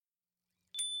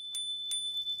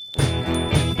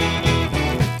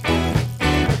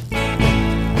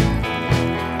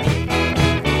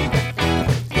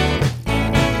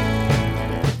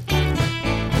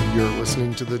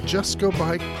the Just Go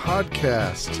Bike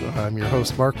podcast. I'm your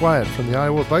host, Mark Wyatt from the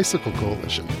Iowa Bicycle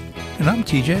Coalition. And I'm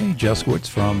TJ Juskowitz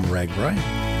from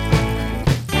RAGBRAI.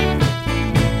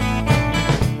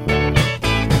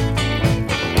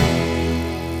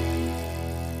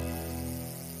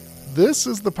 This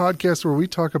is the podcast where we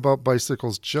talk about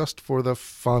bicycles just for the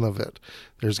fun of it.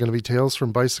 There's going to be tales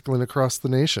from bicycling across the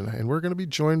nation, and we're going to be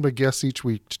joined by guests each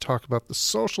week to talk about the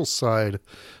social side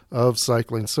of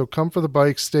cycling. So come for the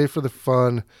bike, stay for the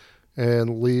fun,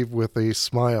 and leave with a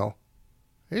smile.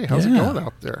 Hey, how's it going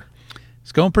out there?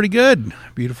 It's going pretty good.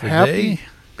 Beautiful day.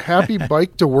 Happy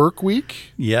Bike to Work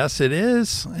week. Yes, it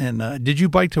is. And did you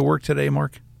bike to work today,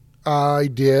 Mark? I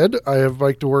did. I have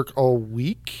bike to work all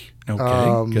week.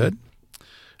 Okay, good.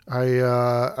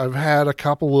 I've had a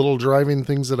couple little driving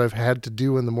things that I've had to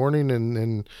do in the morning,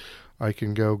 and I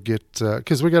can go get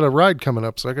because we got a ride coming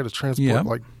up, so I got to transport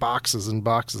like boxes and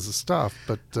boxes of stuff.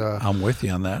 But I'm with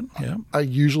you on that. Yeah, I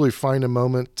usually find a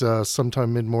moment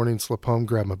sometime mid-morning, slip home,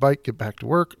 grab my bike, get back to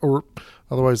work, or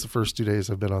otherwise the first 2 days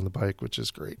I've been on the bike, which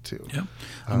is great too. Yeah,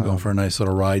 I'm going for a nice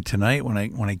little ride tonight when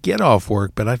I get off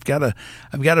work. But I've got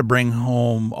to bring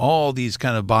home all these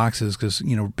kind of boxes because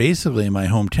basically in my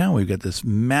hometown we've got this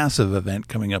massive event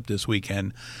coming up this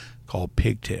weekend called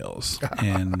Pigtails,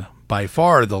 and by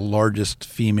far the largest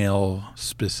female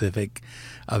specific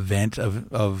event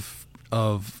of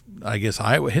I guess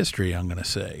Iowa history. I'm going to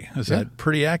say is that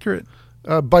pretty accurate?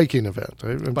 Biking event.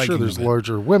 I'm biking sure there's event.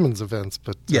 larger women's events,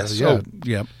 but yes. Yeah.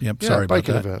 Yep. Yeah, Sorry about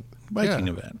biking that. event. Biking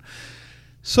event.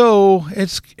 So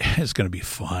it's going to be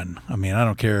fun. I mean, I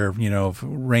don't care, if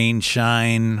rain,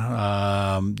 shine,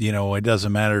 it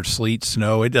doesn't matter, sleet,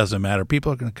 snow, it doesn't matter.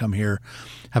 People are going to come here,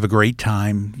 have a great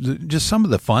time. Just some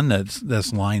of the fun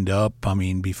that's lined up. I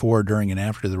mean, before, during, and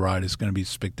after the ride is going to be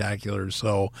spectacular.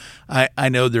 So I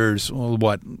know there's,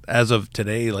 as of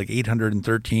today, like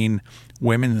 813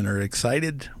 women that are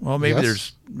excited. Well, maybe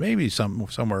there's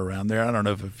somewhere around there. I don't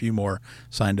know if a few more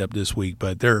signed up this week,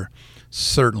 but they're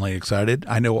certainly excited.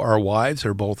 I know our wives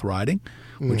are both riding,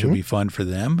 which will be fun for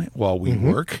them while we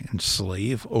work and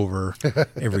slave over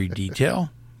every detail,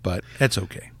 but that's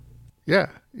okay. Yeah.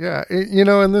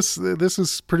 And this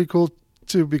is pretty cool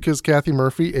too because Kathy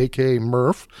Murphy, aka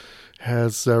Murph,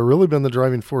 has really been the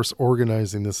driving force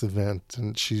organizing this event,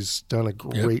 and she's done a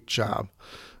great job.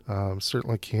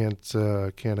 Certainly can't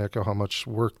echo how much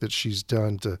work that she's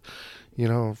done to,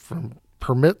 from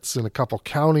permits in a couple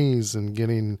counties and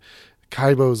getting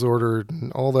Kaibos ordered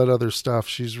and all that other stuff.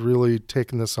 She's really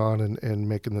taken this on and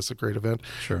making this a great event.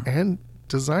 Sure. And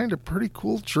designed a pretty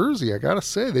cool jersey. I got to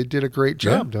say, they did a great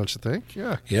job, don't you think?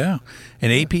 Yeah. Yeah.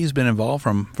 And AP's been involved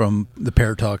from the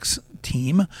Paratalks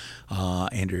team,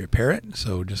 Andrea Parrott.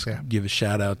 So just give a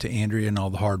shout out to Andrea and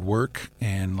all the hard work.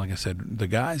 And like I said, the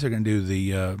guys are going to do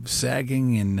the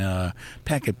sagging and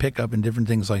packet pickup and different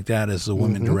things like that as the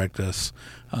women direct us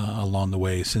along the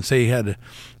way. Since they had,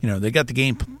 they got the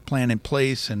game plan in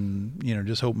place and,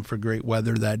 just hoping for great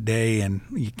weather that day. And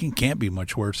you can't be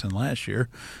much worse than last year.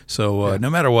 So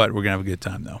no matter what, we're going to have a good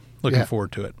time, though. Looking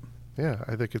forward to it. Yeah,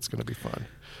 I think it's going to be fun.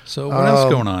 So what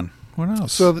else going on? What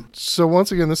else? So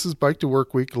once again, this is Bike to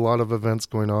Work week. A lot of events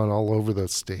going on all over the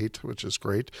state, which is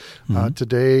great.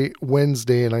 Today,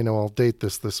 Wednesday, and I know I'll date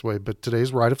this way, but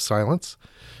today's Ride of Silence.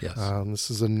 Yes.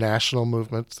 This is a national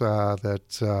movement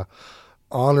that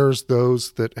honors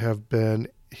those that have been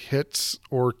hit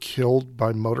or killed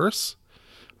by motorists.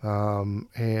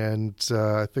 And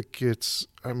I think it's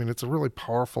a really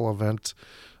powerful event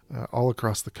all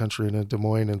across the country and in Des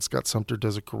Moines, and Scott Sumter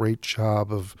does a great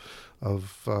job of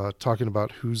talking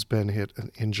about who's been hit and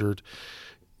injured.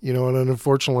 And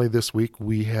unfortunately this week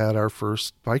we had our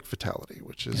first bike fatality,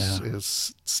 which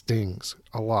is stings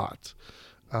a lot.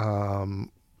 A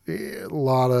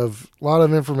lot of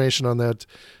information on that,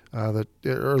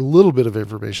 or a little bit of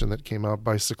information that came out.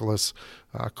 Bicyclists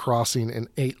crossing an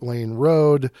 8-lane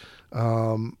road,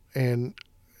 and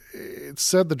it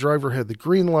said the driver had the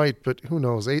green light, but who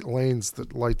knows? 8 lanes, the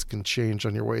lights can change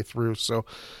on your way through. So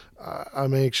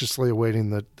I'm anxiously awaiting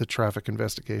the traffic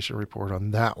investigation report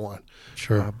on that one.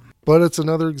 Sure. But it's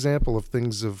another example of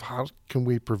things of how can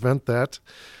we prevent that.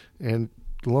 And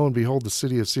lo and behold, the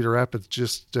city of Cedar Rapids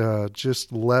just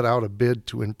let out a bid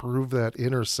to improve that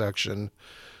intersection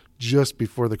just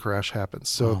before the crash happens.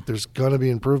 So there's going to be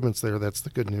improvements there. That's the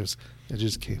good news. It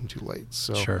just came too late.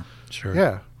 So Sure.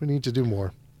 Yeah, we need to do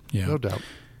more. Yeah. No doubt.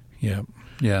 Yeah.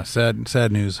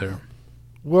 Sad news there.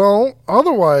 Well,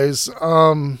 otherwise,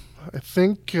 I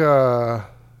think you got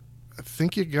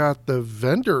the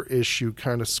vendor issue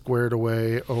kind of squared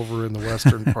away over in the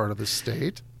western part of the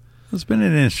state. It's been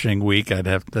an interesting week, I'd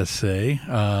have to say.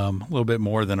 A little bit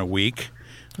more than a week.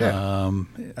 Yeah.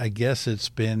 I guess it's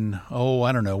been,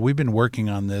 I don't know. We've been working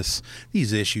on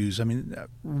these issues, I mean,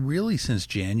 really since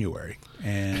January.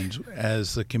 And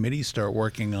as the committees start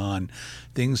working on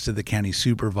things to the county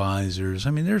supervisors,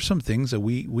 I mean, there's some things that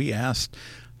we asked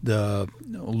the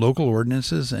local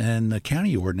ordinances and the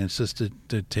county ordinances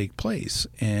to take place.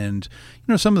 And,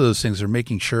 some of those things are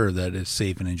making sure that it's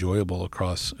safe and enjoyable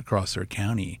across their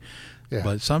county. Yeah.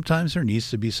 But sometimes there needs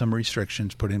to be some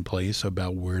restrictions put in place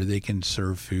about where they can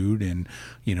serve food and,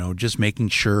 just making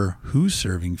sure who's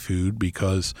serving food,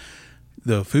 because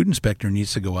the food inspector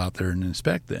needs to go out there and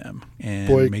inspect them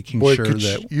and making sure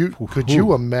that could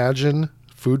you imagine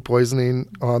food poisoning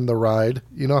on the ride?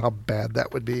 You know how bad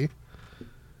that would be.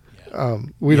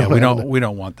 We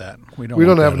don't want that. We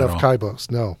don't have enough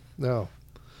Kaibos. No.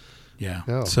 Yeah.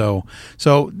 No. So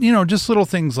just little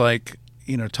things like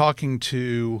talking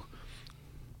to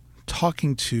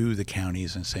the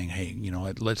counties and saying, hey,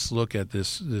 let's look at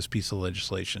this piece of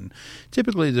legislation.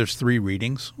 Typically, there's 3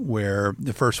 readings where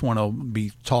the first one will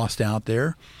be tossed out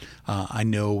there. I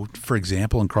know, for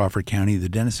example, in Crawford County, the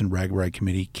Denison RAGBRAI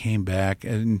Committee came back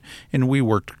and we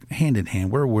worked hand in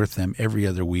hand. We're with them every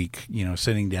other week,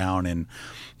 sitting down and,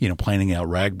 planning out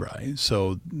RAGBRAI.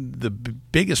 So the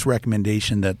biggest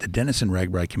recommendation that the Denison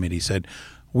RAGBRAI Committee said,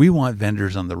 we want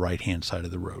vendors on the right-hand side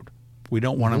of the road. We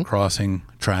don't want them crossing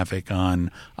traffic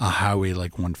on a highway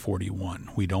like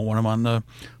 141. We don't want them on the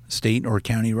state or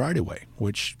county right-of-way,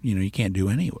 which, you can't do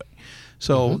anyway.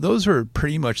 So those are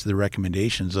pretty much the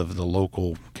recommendations of the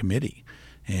local committee.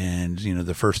 And,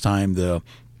 the first time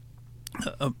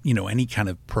any kind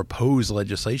of proposed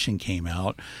legislation came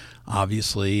out,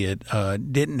 obviously it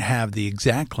didn't have the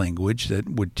exact language that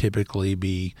would typically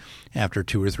be after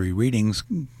 2 or 3 readings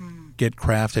get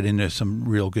crafted into some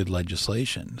real good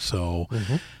legislation. So,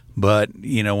 but,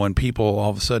 when people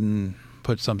all of a sudden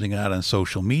put something out on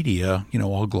social media,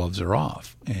 all gloves are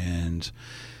off. And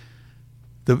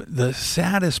the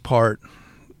saddest part,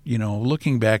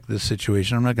 looking back at this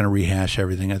situation, I'm not going to rehash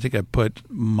everything. I think I put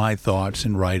my thoughts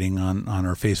in writing on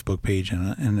our Facebook page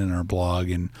and in our blog.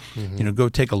 And, go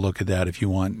take a look at that if you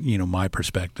want, my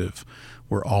perspective.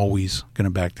 We're always going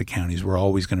to back the counties. We're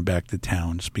always going to back the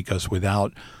towns, because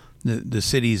without the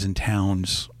cities and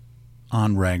towns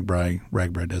on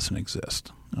RAGBRAI doesn't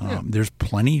exist. There's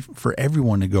plenty for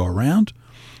everyone to go around.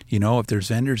 If there's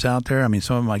vendors out there, I mean,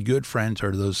 some of my good friends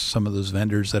are some of those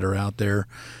vendors that are out there,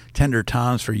 Tender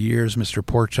Tom's for years, Mr.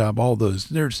 Porkchop, all those.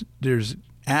 There's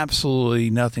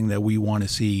absolutely nothing that we want to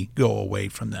see go away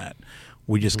from that.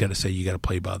 We just got to say you got to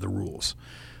play by the rules.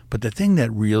 But the thing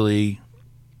that really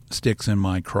sticks in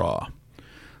my craw,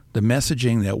 the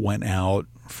messaging that went out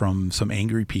from some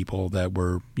angry people that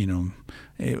were,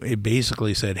 it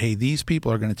basically said, hey, these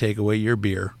people are going to take away your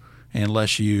beer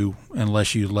unless you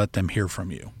let them hear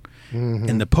from you.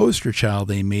 And the poster child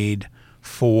they made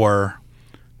for,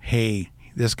 hey,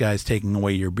 this guy's taking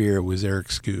away your beer, was Eric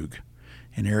Skoog.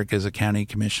 And Eric is a county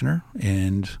commissioner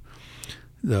in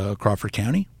the Crawford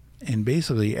County. And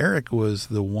basically, Eric was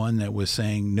the one that was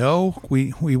saying, no,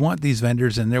 we want these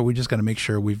vendors in there. We just got to make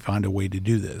sure we find a way to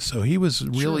do this. So he was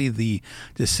really the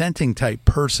dissenting type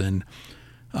person.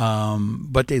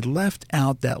 But they left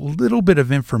out that little bit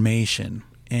of information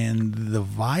and the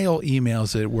vile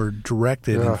emails that were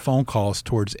directed and phone calls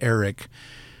towards Eric.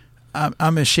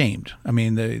 I'm ashamed. I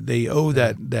mean, they owe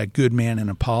that good man an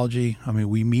apology. I mean,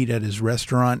 we meet at his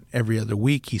restaurant every other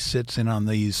week. He sits in on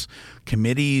these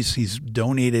committees. He's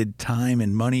donated time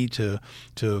and money to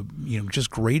just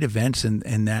great events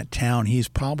in that town. He's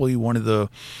probably one of the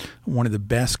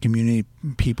best community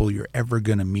people you're ever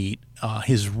going to meet.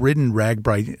 He's ridden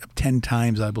RAGBRAI 10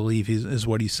 times, I believe, is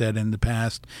what he said in the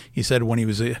past. He said when he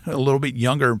was a little bit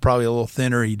younger and probably a little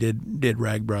thinner, he did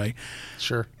RAGBRAI.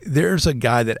 Sure. There's a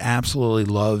guy that absolutely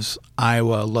loves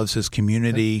Iowa, loves his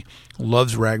community,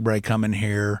 loves RAGBRAI coming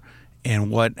here.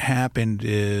 And what happened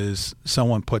is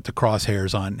someone put the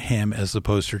crosshairs on him as the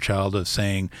poster child of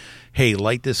saying, hey,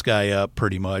 light this guy up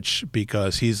pretty much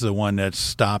because he's the one that's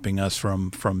stopping us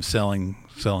from selling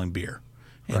beer.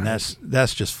 And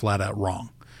that's just flat out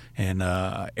wrong. And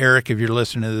Eric, if you're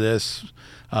listening to this,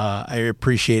 I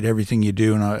appreciate everything you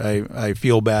do, and I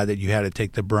feel bad that you had to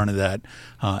take the brunt of that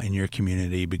in your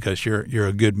community because you're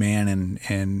a good man,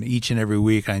 and each and every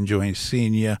week I enjoy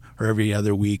seeing you, or every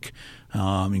other week,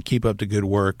 and keep up the good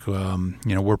work.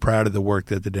 We're proud of the work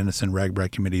that the Denison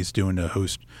RAGBRAI Committee is doing to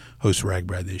host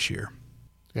RAGBRAI this year.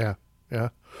 Yeah.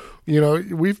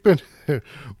 We've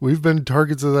been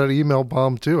targets of that email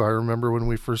bomb too. I remember when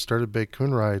we first started Bake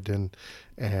Coonride,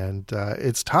 and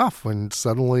it's tough when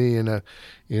suddenly in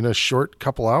a short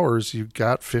couple hours you've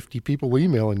got 50 people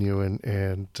emailing you,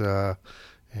 and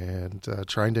and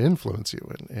trying to influence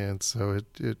you. And so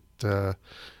it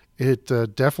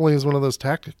definitely is one of those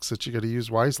tactics that you got to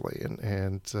use wisely.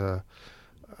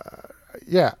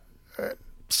 Yeah.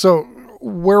 So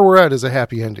where we're at is a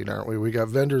happy ending, aren't we? We got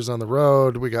vendors on the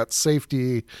road. We got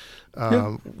safety.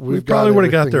 We probably would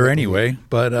have got there anyway,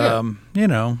 but you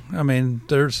know, I mean,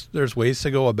 there's ways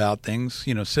to go about things.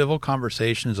 You know, civil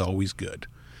conversation is always good,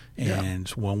 and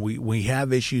when we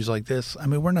have issues like this, I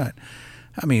mean,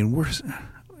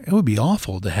 it would be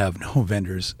awful to have no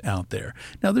vendors out there.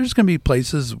 Now, there's going to be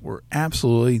places where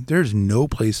absolutely there's no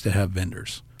place to have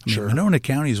vendors. I mean, Monona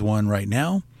County is one right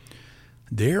now.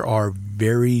 There are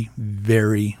very,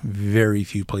 very, very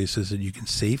few places that you can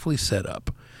safely set up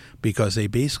because they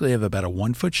basically have about a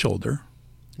 1 foot shoulder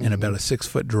and about a 6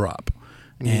 foot drop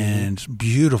and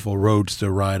beautiful roads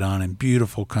to ride on and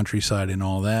beautiful countryside and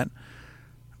all that.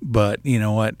 But you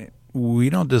know what? We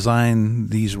don't design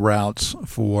these routes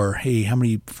for, hey, how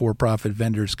many for-profit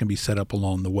vendors can be set up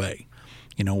along the way?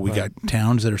 You know, we got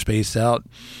towns that are spaced out,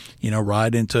 you know,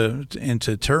 ride into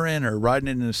Turin or riding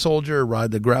into Soldier,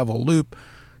 ride the gravel loop.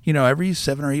 You know, every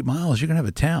 7 or 8 miles, you're going to have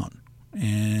a town.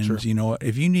 And, you know,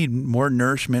 if you need more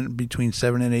nourishment between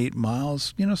 7 and 8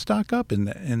 miles, you know, stock up in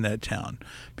that town.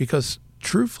 Because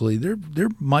truthfully, there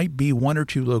might be 1 or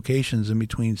 2 locations in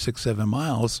between 6-7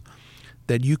 miles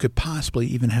that you could possibly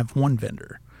even have one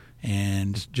vendor.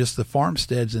 And just the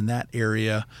farmsteads in that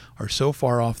area are so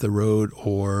far off the road,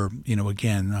 or, you know,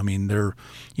 again, I mean,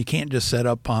 you can't just set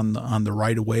up on the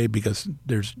right of way because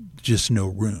there's just no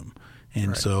room.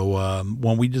 And so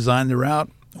when we design the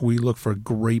route, we look for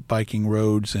great biking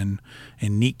roads and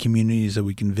neat communities that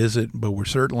we can visit, but we're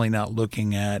certainly not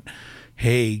looking at,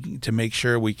 hey, to make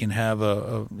sure we can have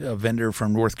a vendor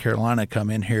from North Carolina come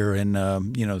in here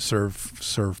and, you know,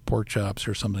 serve pork chops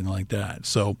or something like that.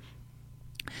 So,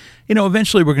 you know,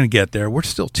 eventually we're going to get there. We're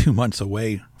still 2 months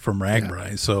away from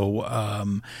RAGBRAI.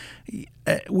 So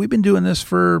we've been doing this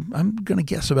for, I'm going to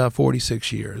guess, about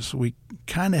 46 years. We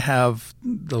kind of have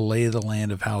the lay of the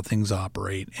land of how things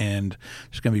operate, and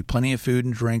there's going to be plenty of food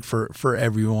and drink for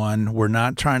everyone. We're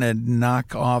not trying to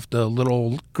knock off the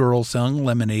little girl selling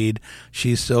lemonade.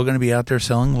 She's still going to be out there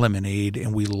selling lemonade,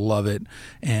 and we love it.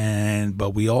 But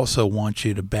we also want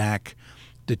you to back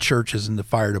the churches and the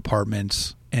fire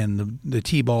departments and the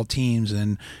T-ball teams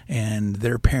and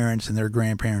their parents and their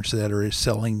grandparents that are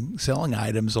selling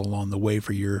items along the way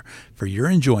for your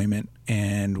enjoyment.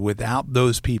 And without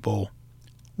those people,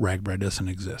 RAGBRAI doesn't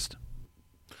exist.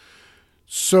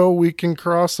 So we can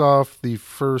cross off the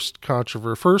first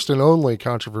and only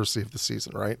controversy of the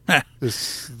season, right?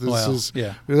 This is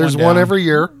There's one every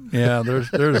year. Yeah,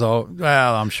 there's all.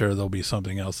 Well, I'm sure there'll be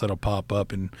something else that'll pop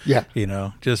up, and you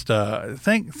know, just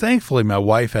thankfully my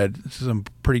wife had some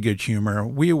pretty good humor.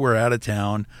 We were out of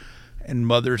town and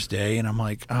Mother's Day, and I'm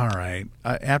like, all right.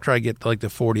 After I get like the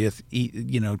 40th,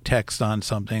 you know, text on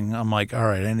something, I'm like, all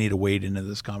right, I need to wade into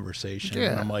this conversation.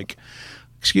 Yeah. And I'm like,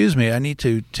 excuse me, I need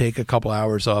to take a couple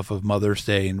hours off of Mother's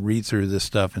Day and read through this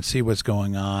stuff and see what's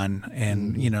going on.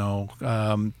 And, you know,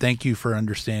 thank you for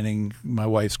understanding. My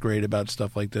wife's great about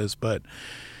stuff like this, but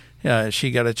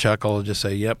she got a chuckle, just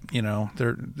say, yep, you know,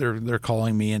 they're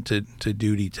calling me into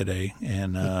duty today.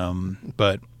 And,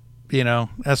 but, you know,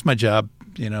 that's my job.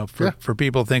 You know, for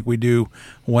people think we do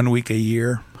 1 week a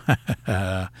year.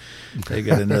 They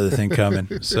got another thing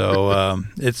coming. So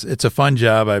it's a fun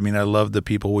job. I mean, I love the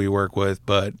people we work with,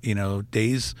 but you know,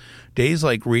 days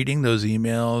like reading those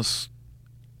emails,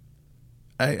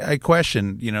 I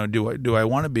question, you know, do I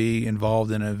want to be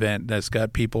involved in an event that's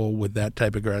got people with that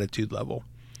type of gratitude level?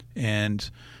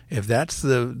 And if that's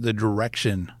the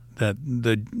direction that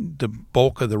the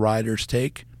bulk of the riders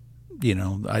take, you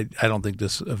know, I don't think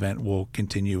this event will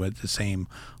continue at the same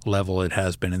level it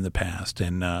has been in the past.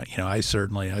 And, you know, I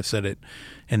said it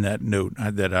in that note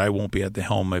that I won't be at the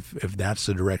helm if that's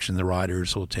the direction the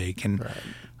riders will take. And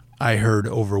I heard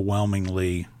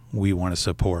overwhelmingly we want to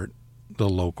support the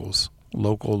locals,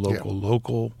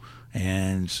 local.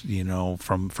 And, you know,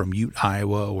 from Ute,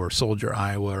 Iowa or Soldier,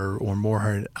 Iowa or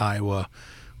Moorhead, Iowa,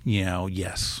 you know,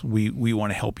 yes, we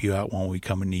want to help you out when we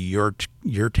come into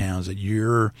your towns that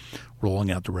you're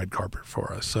rolling out the red carpet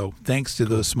for us. So thanks to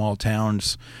those small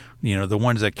towns, you know, the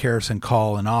ones that Kerrison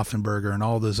Call and Offenberger and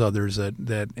all those others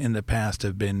that in the past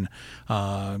have been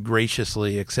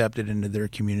graciously accepted into their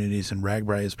communities, and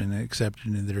RAGBRAI has been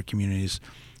accepted into their communities.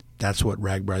 That's what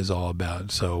RAGBRAI is all about.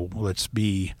 So let's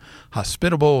be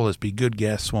hospitable, let's be good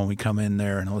guests when we come in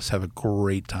there, and let's have a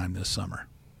great time this summer.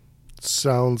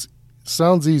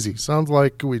 Sounds easy. Sounds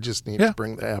like we just need to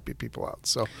bring the happy people out.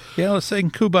 So let's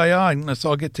sing Kumbaya and let's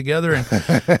all get together.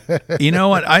 And you know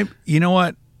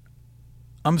what?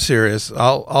 I'm serious.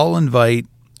 I'll invite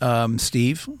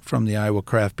Steve from the Iowa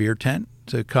Craft Beer Tent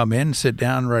to come in, sit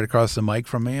down right across the mic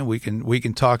from me, and we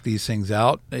can talk these things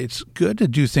out. It's good to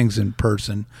do things in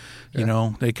person. You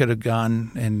know, they could have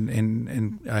gone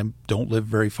and I don't live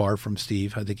very far from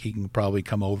Steve. I think he can probably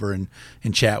come over and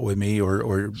chat with me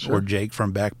or Jake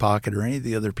from Back Pocket or any of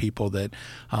the other people that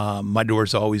my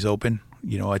door's always open.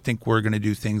 You know, I think we're going to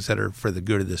do things that are for the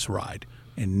good of this ride.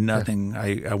 And nothing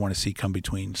I want to see come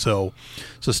between. So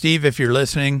Steve, if you're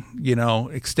listening, you know,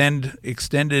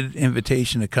 extended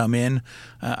invitation to come in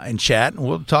and chat, and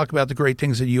we'll talk about the great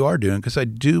things that you are doing, because I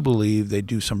do believe they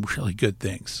do some really good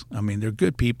things. I mean, they're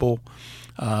good people,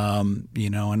 you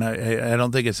know, and I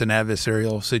don't think it's an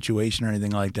adversarial situation or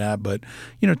anything like that. But,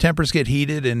 you know, tempers get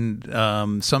heated,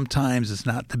 and sometimes it's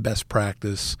not the best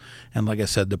practice. And like I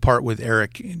said, the part with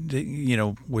Eric, you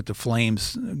know, with the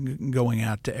flames going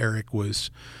out to Eric was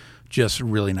just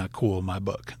really not cool in my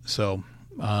book. So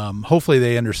hopefully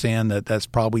they understand that that's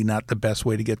probably not the best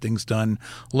way to get things done.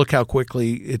 Look how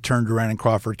quickly it turned around in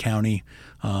Crawford County.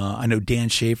 I know Dan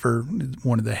Schaefer,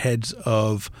 one of the heads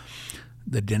of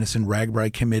the Denison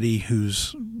RAGBRAI committee,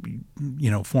 who's,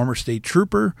 you know, former state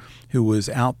trooper who was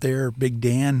out there, Big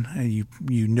Dan.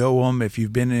 You know him if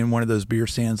you've been in one of those beer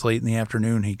stands late in the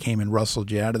afternoon. He came and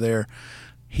rustled you out of there.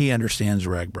 He understands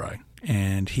RAGBRAI,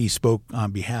 and he spoke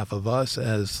on behalf of us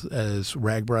as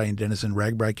RAGBRAI and Denison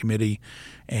RAGBRAI committee,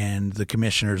 and the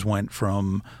commissioners went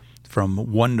from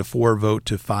 1-4 vote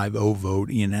to 5-0 vote,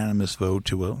 unanimous vote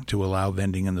to allow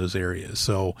vending in those areas.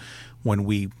 So when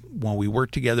we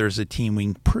work together as a team, we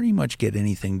can pretty much get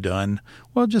anything done.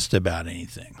 Well, just about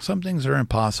anything. Some things are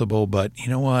impossible, but you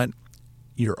know what?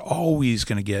 You're always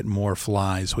going to get more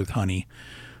flies with honey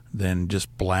than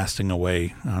just blasting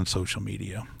away on social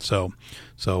media. So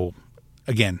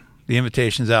again, the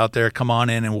invitation's out there. Come on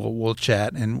in and we'll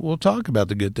chat, and we'll talk about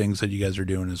the good things that you guys are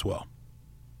doing as well.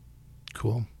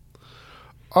 Cool.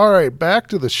 All right, back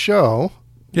to the show.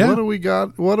 Yeah. What do we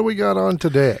got on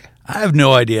today? I have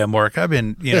no idea, Mark. I've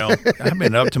been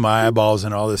up to my eyeballs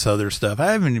in all this other stuff.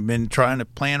 I haven't been trying to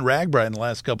plan RAGBRAI in the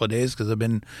last couple of days because I've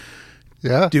been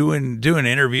doing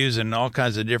interviews and all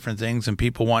kinds of different things, and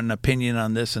people want an opinion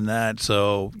on this and that.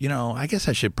 So, you know, I guess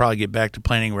I should probably get back to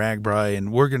planning RAGBRAI,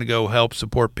 and we're going to go help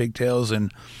support Pigtails.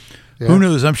 And who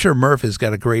knows? I'm sure Murph has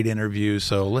got a great interview.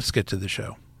 So let's get to the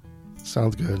show.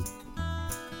 Sounds good.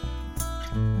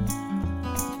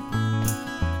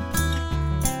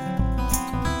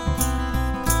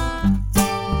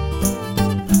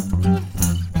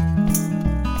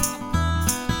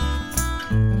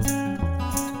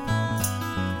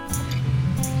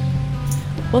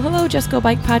 Well, hello, Just Go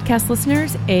Bike podcast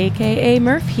listeners, a.k.a.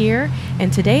 Murph here,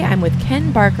 and today I'm with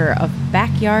Ken Barker of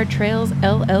Backyard Trails,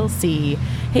 LLC.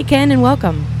 Hey, Ken, and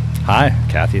welcome. Hi,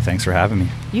 Kathy. Thanks for having me.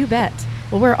 You bet.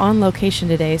 Well, we're on location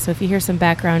today, so if you hear some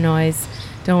background noise,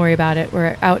 don't worry about it.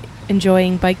 We're out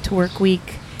enjoying Bike to Work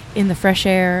Week in the fresh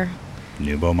air.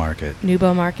 Nubo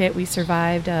Market. We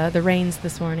survived the rains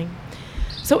this morning.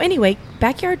 So anyway,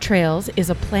 Backyard Trails is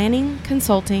a planning,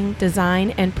 consulting,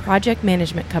 design, and project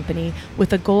management company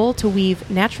with a goal to weave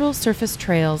natural surface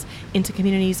trails into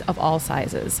communities of all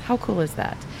sizes. How cool is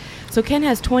that? So Ken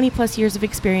has 20 plus years of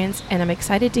experience, and I'm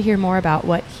excited to hear more about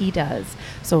what he does.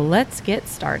 So let's get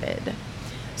started.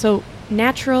 So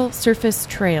natural surface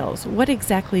trails, what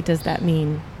exactly does that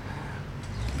mean?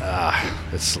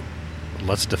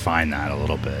 Let's define that a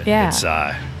little bit. Yeah. It's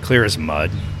clear as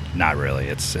mud. Not really.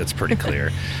 It's pretty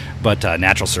clear. But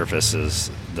natural surface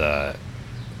is the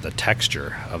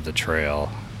texture of the trail.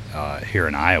 Here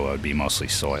in Iowa would be mostly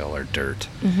soil or dirt.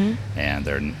 Mm-hmm. And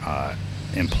they're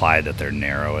implied that they're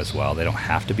narrow as well. They don't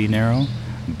have to be narrow,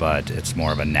 but it's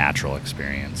more of a natural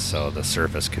experience. So the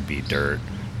surface could be dirt,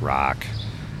 rock,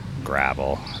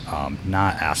 gravel,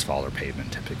 not asphalt or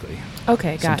pavement typically.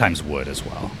 Okay, got it. Sometimes wood as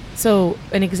well. So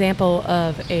an example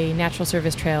of a natural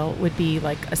surface trail would be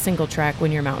like a single track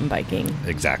when you're mountain biking.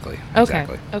 Exactly.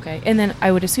 Okay. And then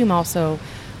I would assume also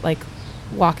like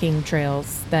walking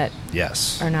trails that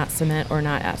yes, are not cement or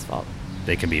not asphalt.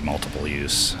 They can be multiple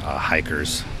use.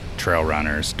 Hikers, trail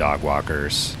runners, dog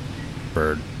walkers,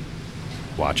 bird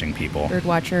watching people. Bird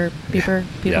watcher, beeper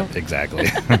people. Yep, exactly.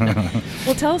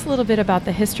 Well, tell us a little bit about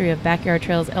the history of Backyard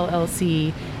Trails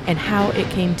LLC and how it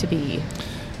came to be.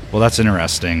 Well, that's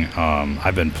interesting.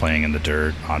 I've been playing in the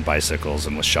dirt on bicycles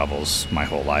and with shovels my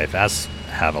whole life, as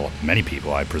have many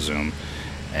people, I presume.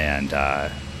 And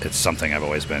it's something I've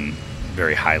always been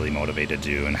very highly motivated to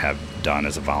do and have done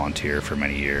as a volunteer for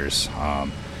many years.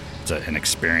 It's an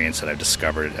experience that I've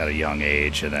discovered at a young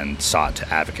age and then sought to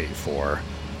advocate for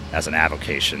as an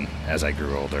avocation as I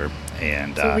grew older.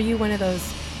 And so were you one of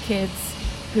those kids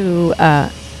who,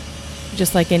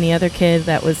 just like any other kid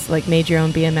that was like made your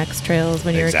own BMX trails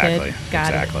when you were a kid?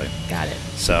 Got it.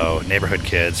 So neighborhood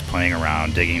kids playing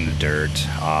around, digging the dirt.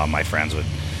 My friends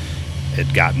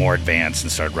it got more advanced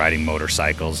and started riding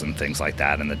motorcycles and things like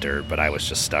that in the dirt, but I was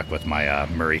just stuck with my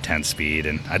Murray 10-speed,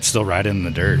 and I'd still ride in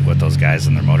the dirt with those guys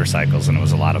and their motorcycles, and it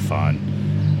was a lot of fun.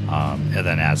 And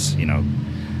then as,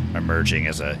 emerging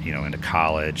as into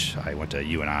college, I went to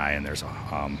UNI, and there's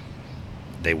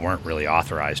they weren't really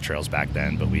authorized trails back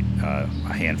then, but a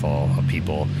handful of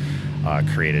people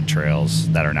created trails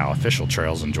that are now official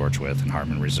trails in George Wythe and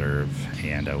Hartman Reserve,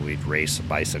 and we'd race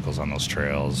bicycles on those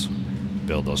trails,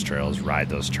 build those trails, ride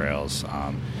those trails,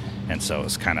 and so it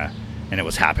was and it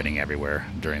was happening everywhere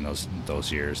during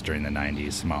those years. During the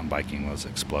 90s, mountain biking was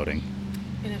exploding.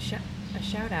 And a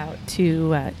shout out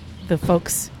to the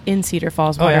folks in Cedar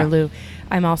Falls, Waterloo. Yeah.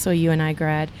 I'm also a UNI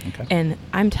grad, and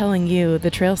I'm telling you,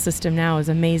 the trail system now is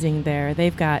amazing there.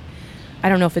 They've got, I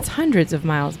don't know if it's hundreds of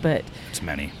miles, but it's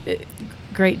many.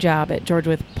 Great job at George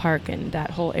Wythe Park and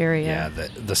that whole area. Yeah,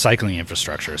 the cycling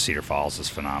infrastructure of Cedar Falls is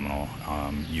phenomenal.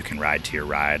 You can ride to your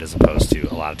ride, as opposed to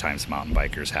a lot of times mountain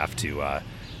bikers have to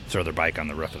throw their bike on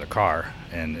the roof of their car,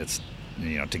 and it's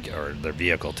or their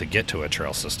vehicle to get to a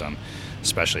trail system,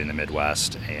 especially in the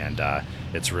Midwest, and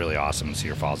it's really awesome in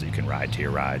Cedar Falls that you can ride to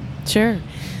your ride. Sure.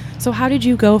 So how did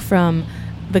you go from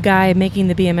the guy making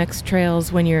the BMX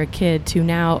trails when you're a kid to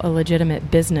now a legitimate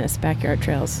business, Backyard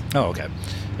Trails? Oh, okay.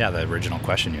 Yeah, the original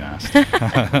question you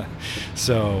asked.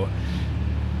 So,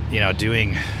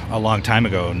 doing a long time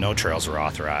ago, no trails were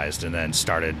authorized, and then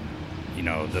started,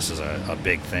 this is a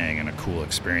big thing and a cool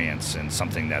experience and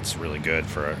something that's really good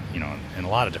for, in a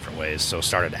lot of different ways. So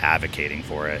started advocating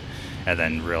for it, and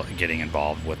then getting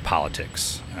involved with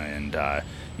politics and,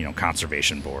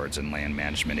 conservation boards and land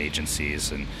management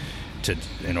agencies, and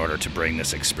in order to bring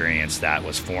this experience that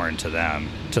was foreign to them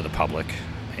to the public.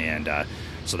 And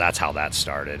so that's how that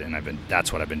started, and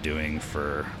that's what I've been doing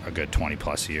for a good 20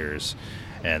 plus years,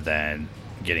 and then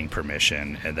getting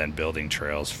permission, and then building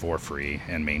trails for free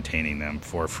and maintaining them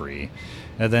for free,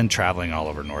 and then traveling all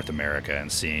over North America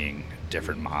and seeing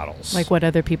different models. Like what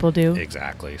other people do?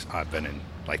 Exactly. I've been in,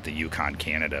 like, the Yukon,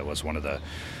 Canada was one of the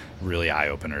really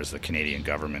eye-openers. The Canadian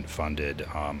government funded,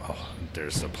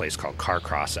 there's a place called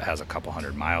Carcross that has a couple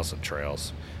 100 miles of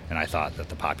trails, and I thought that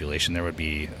the population there would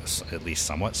be at least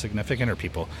somewhat significant, or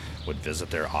people would visit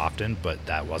there often, but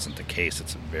that wasn't the case.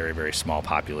 It's a very, very small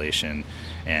population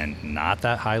and not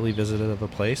that highly visited of a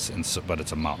place, but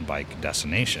it's a mountain bike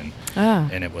destination.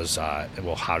 And it was,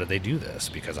 well, how did they do this?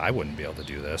 Because I wouldn't be able to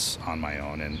do this on my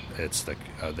own, and it's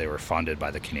they were funded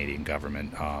by the Canadian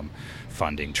government,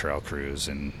 funding trail crews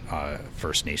and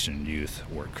First Nation youth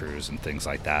work crews and things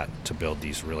like that to build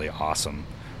these really awesome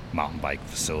mountain bike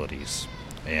facilities.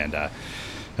 And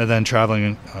then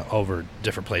traveling over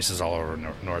different places all over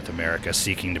North America,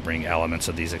 seeking to bring elements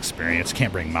of these experiences.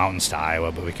 Can't bring mountains to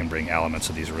Iowa, but we can bring elements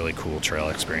of these really cool trail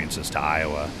experiences to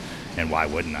Iowa, and why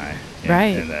wouldn't I?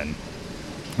 Right. And then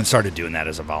I started doing that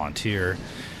as a volunteer.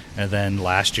 And then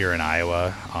last year in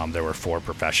Iowa, there were 4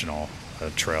 professional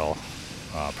trail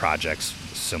projects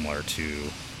similar to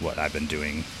what I've been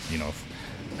doing,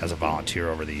 as a volunteer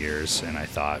over the years. And I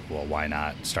thought, well, why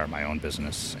not start my own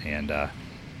business and,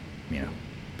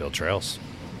 build trails?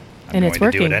 And it's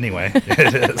working. To do it anyway.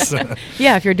 It is.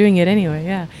 Yeah, if you're doing it anyway,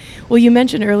 yeah. Well, you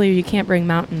mentioned earlier you can't bring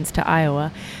mountains to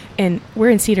Iowa, and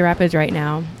we're in Cedar Rapids right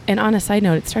now. And on a side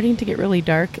note, it's starting to get really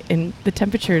dark, and the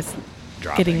temperature's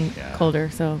getting colder,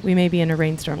 so we may be in a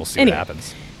rainstorm. We'll see what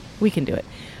happens. We can do it.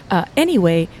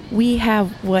 Anyway, we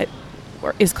have what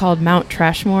is called Mount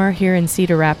Trashmore here in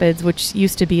Cedar Rapids, which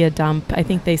used to be a dump. I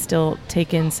think they still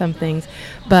take in some things,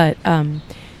 but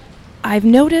I've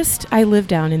noticed, I live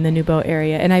down in the Nubo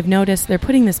area, and I've noticed they're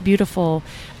putting this beautiful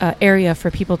area for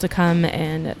people to come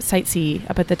and sightsee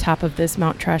up at the top of this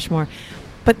Mount Trashmore.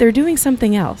 But they're doing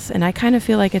something else, and I kind of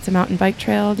feel like it's a mountain bike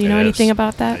trail. Do you know anything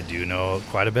about that? I do know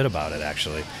quite a bit about it,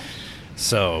 actually.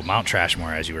 So Mount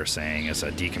Trashmore, as you were saying, is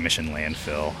a decommissioned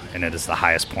landfill, and it is the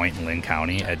highest point in Linn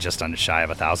County at just under shy of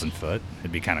 1,000 foot.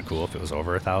 It'd be kind of cool if it was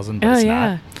over 1,000, but it's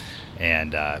not.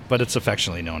 And but it's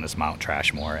affectionately known as Mount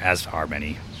Trashmore, as are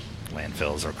many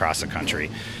landfills across the country.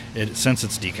 Since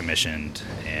it's decommissioned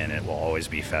and it will always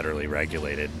be federally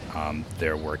regulated,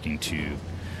 they're working to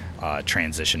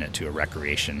transition it to a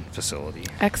recreation facility.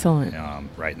 Excellent.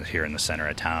 Right here in the center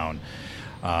of town.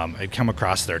 I'd come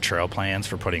across their trail plans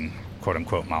for putting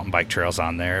quote-unquote mountain bike trails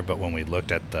on there, but when we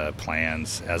looked at the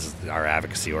plans as our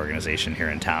advocacy organization here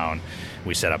in town,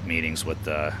 we set up meetings with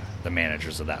the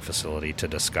managers of that facility to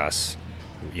discuss,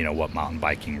 what mountain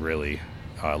biking really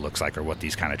looks like, or what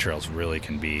these kind of trails really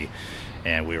can be.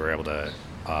 And we were able to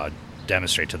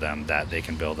demonstrate to them that they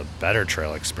can build a better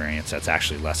trail experience that's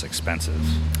actually less expensive.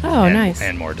 Nice.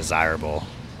 And more desirable.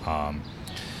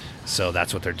 So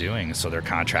that's what they're doing. So they're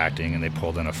contracting, and they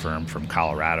pulled in a firm from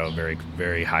Colorado, a very,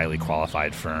 very highly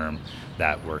qualified firm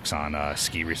that works on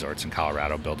ski resorts in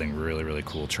Colorado, building really, really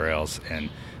cool trails. And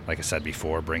like I said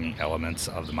before, bringing elements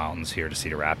of the mountains here to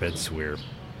Cedar Rapids.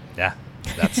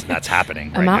 That's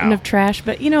happening right a mountain now. of trash,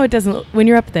 but it doesn't. When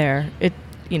you're up there, it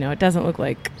doesn't look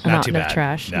like a Not mountain too of bad.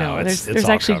 trash. No, it's there's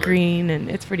all actually covered. green, and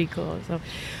it's pretty cool.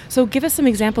 So give us some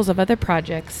examples of other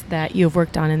projects that you've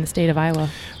worked on in the state of Iowa.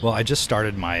 Well, I just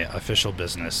started my official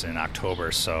business in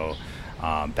October, so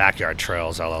Backyard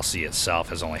Trails LLC itself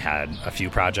has only had a few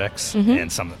projects,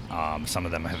 and some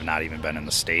of them have not even been in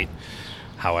the state.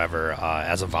 However,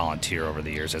 as a volunteer over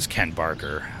the years, as Ken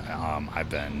Barker, I've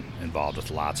been involved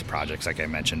with lots of projects. Like I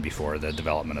mentioned before, the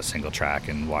development of single track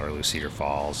in Waterloo Cedar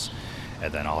Falls,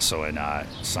 and then also in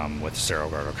some with Cerro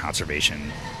Gordo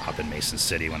Conservation up in Mason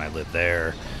City when I lived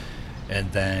there.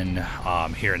 And then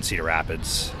here in Cedar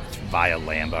Rapids, via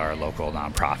Lamba, our local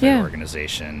nonprofit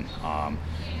organization,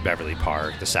 Beverly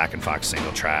Park, the Sac and Fox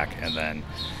single track, and then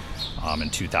in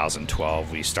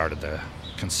 2012 we started the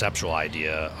conceptual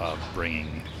idea of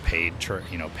bringing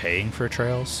paying for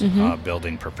trails,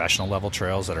 building professional level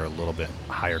trails that are a little bit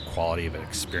higher quality of an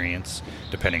experience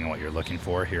depending on what you're looking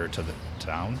for here to the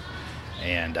town.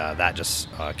 And that just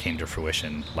came to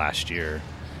fruition last year.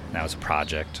 And that was a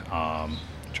project.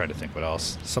 Trying to think what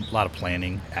else. A lot of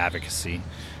planning, advocacy.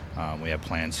 We have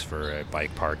plans for a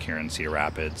bike park here in Cedar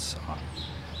Rapids. I'm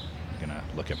going to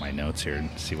look at my notes here and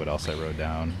see what else I wrote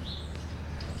down.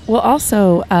 Well,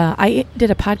 also, I did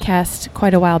a podcast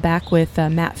quite a while back with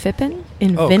Matt Phippen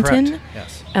in Vinton. Correct.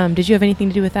 Yes. Did you have anything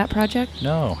to do with that project?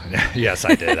 No. Yes,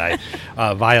 I did.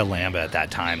 Via Lamba at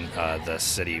that time, the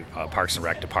city Parks and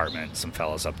Rec department, some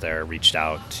fellows up there reached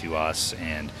out to us,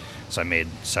 and so I made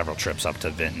several trips up to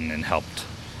Vinton and helped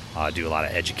do a lot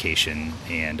of education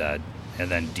and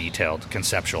then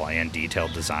conceptual and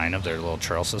detailed design of their little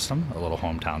trail system, a little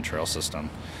hometown trail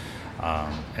system.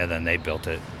 And then they built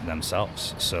it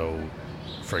themselves. So,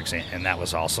 for example, and that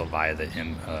was also via the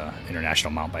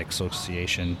International Mountain Bike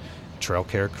Association Trail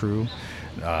Care Crew.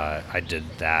 I did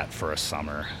that for a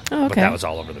summer, but that was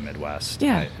all over the Midwest,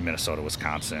 Minnesota,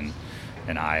 Wisconsin,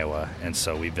 and Iowa. And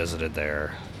so we visited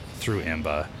there through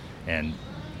IMBA and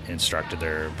instructed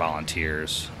their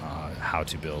volunteers how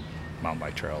to build mountain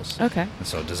bike trails. Okay. And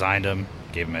so designed them,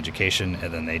 gave them education,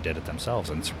 and then they did it themselves.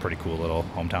 And it's a pretty cool little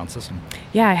hometown system.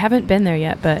 Yeah, I haven't been there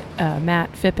yet, but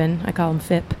Matt Phippen, I call him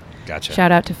Phip. Gotcha.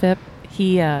 Shout out to Phip.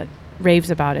 He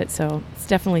raves about it, so it's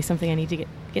definitely something I need to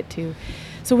get to.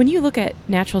 So when you look at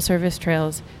natural surface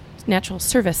trails,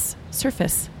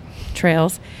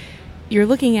 you're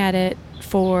looking at it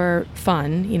for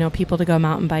fun, people to go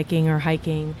mountain biking or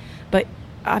hiking, but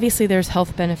obviously there's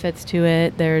health benefits to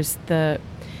it. There's the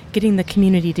getting the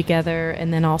community together,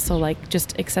 and then also like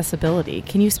just accessibility.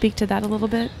 Can you speak to that a little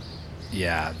bit?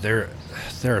 Yeah, there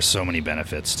are so many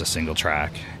benefits to single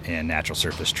track and natural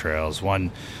surface trails.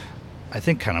 One, I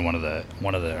think kind of one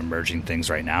of the emerging things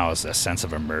right now is a sense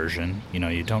of immersion.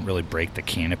 You don't really break the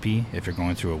canopy if you're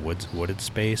going through a wooded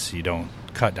space. You don't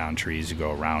cut down trees, you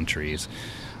go around trees,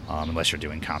 unless you're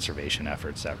doing conservation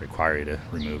efforts that require you to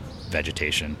remove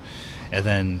vegetation. And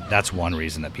then that's one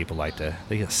reason that people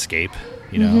they escape,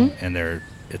 and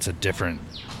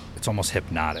it's almost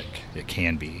hypnotic. It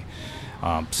can be.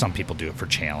 Some people do it for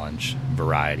challenge,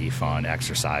 variety, fun,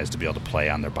 exercise, to be able to play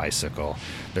on their bicycle.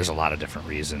 There's a lot of different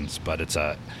reasons, but it's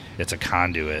a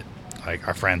conduit. Like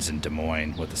our friends in Des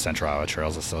Moines with the Central Iowa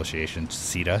Trails Association,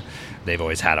 CETA, they've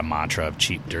always had a mantra of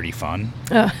cheap, dirty fun.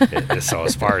 So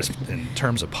as far as in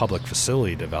terms of public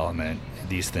facility development,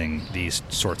 these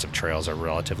sorts of trails are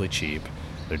relatively cheap.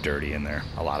 They're dirty and they're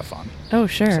a lot of fun. Oh,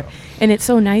 sure. So. And it's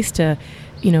so nice to,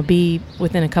 be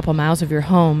within a couple miles of your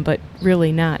home, but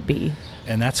really not be.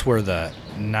 And that's where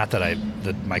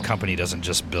my company doesn't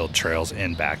just build trails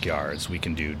in backyards. We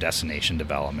can do destination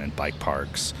development, bike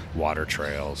parks, water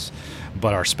trails,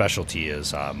 but our specialty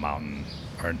is mountain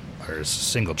or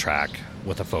single track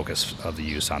with a focus of the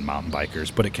use on mountain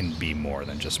bikers, but it can be more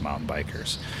than just mountain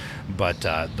bikers. But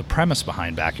the premise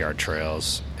behind backyard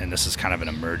trails, and this is kind of an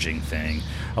emerging thing,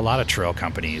 a lot of trail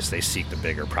companies, they seek the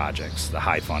bigger projects, the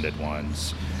high-funded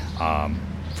ones.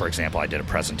 For example, I did a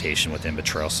presentation with IMBA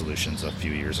Trail Solutions a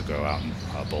few years ago out in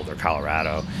Boulder,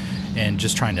 Colorado, and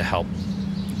just trying to help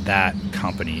that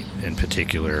company in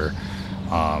particular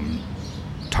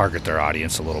target their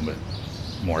audience a little bit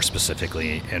more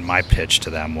specifically. And my pitch to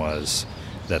them was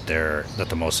that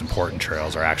the most important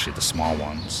trails are actually the small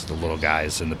ones, the little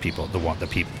guys, and the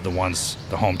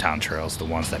hometown trails, the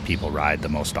ones that people ride the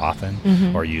most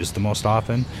often or use the most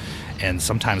often. And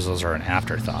sometimes those are an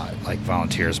afterthought. Like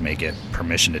volunteers may get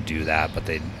permission to do that, but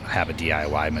they have a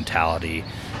DIY mentality.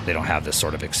 They don't have this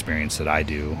sort of experience that I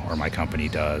do or my company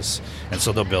does. And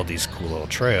so they'll build these cool little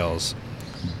trails,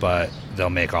 but they'll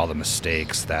make all the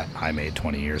mistakes that I made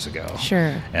 20 years ago.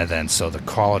 Sure. And then so the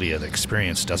quality of the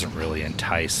experience doesn't really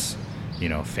entice,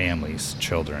 families,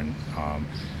 children,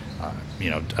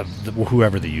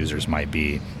 whoever the users might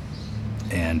be.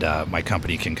 And my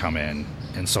company can come in.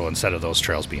 And so instead of those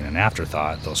trails being an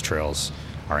afterthought, those trails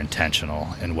are intentional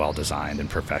and well-designed and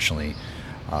professionally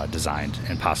designed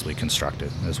and possibly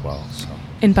constructed as well. So.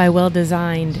 And by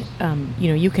well-designed,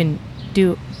 you can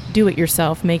do it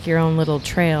yourself, make your own little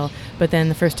trail, but then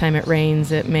the first time it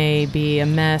rains, it may be a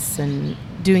mess, and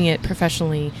doing it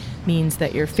professionally means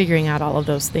that you're figuring out all of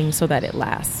those things so that it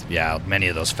lasts. Yeah, many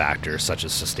of those factors, such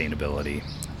as sustainability,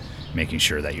 making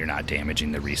sure that you're not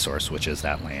damaging the resource, which is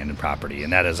that land and property.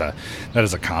 And that is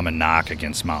a common knock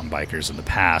against mountain bikers in the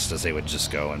past, as they would just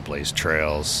go and blaze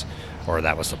trails, or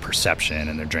that was the perception,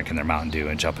 and they're drinking their Mountain Dew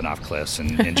and jumping off cliffs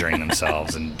and injuring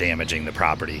themselves and damaging the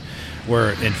property,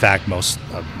 where in fact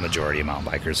majority of mountain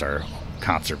bikers are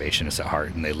conservationists at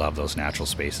heart, and they love those natural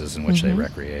spaces in which they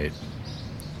recreate.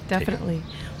 Definitely.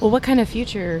 Well, what kind of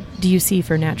future do you see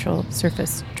for natural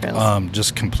surface trails?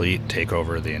 Just complete take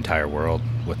over the entire world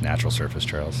with natural surface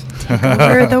trails. Take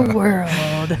over the world.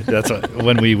 That's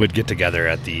when we would get together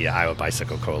at the Iowa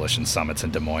Bicycle Coalition summits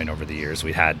in Des Moines over the years.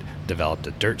 We had developed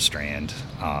a dirt strand,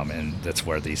 and that's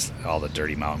where all the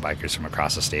dirty mountain bikers from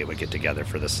across the state would get together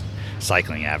for this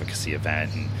cycling advocacy event.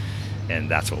 And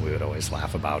that's what we would always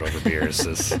laugh about over beers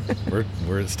is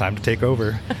it's time to take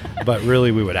over. But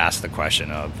really we would ask the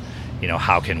question of,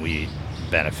 how can we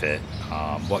benefit?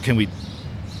 What can we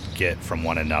get from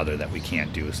one another that we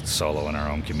can't do solo in our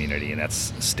own community? And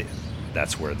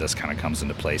that's where this kind of comes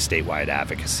into play, statewide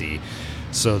advocacy,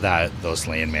 so that those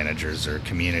land managers or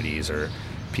communities or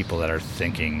people that are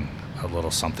thinking a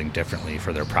little something differently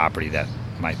for their property that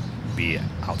might be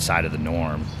outside of the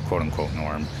norm, quote unquote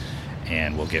norm,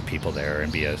 and we'll get people there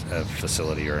and be a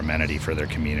facility or amenity for their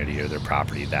community or their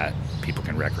property that people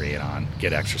can recreate on,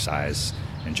 get exercise,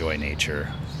 enjoy nature,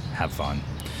 have fun.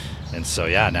 And so,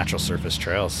 natural surface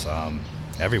trails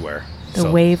everywhere.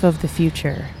 The wave of the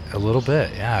future. A little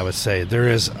bit, yeah, I would say. There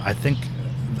is, I think,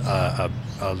 a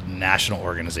national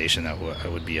organization that I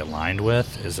would be aligned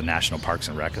with is the National Parks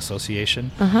and Rec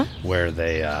Association, where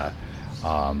they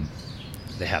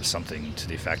have something to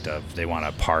the effect of they want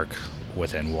a park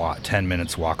within 10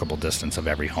 minutes walkable distance of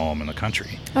every home in the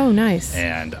country. Oh, nice.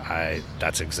 And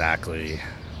that's exactly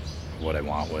what I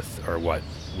want or what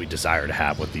we desire to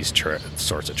have with these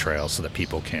sorts of trails, so that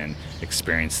people can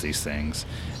experience these things.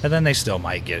 And then they still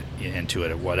might get into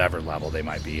it at whatever level they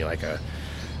might be, like a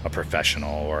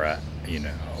professional or a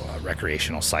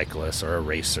recreational cyclist or a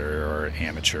racer or an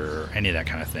amateur or any of that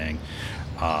kind of thing,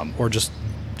 or just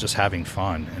having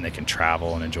fun, and they can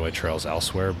travel and enjoy trails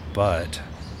elsewhere. But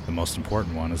the most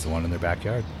important one is the one in their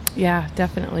backyard. Yeah,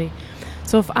 definitely.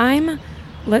 So if I'll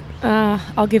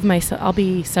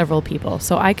be several people.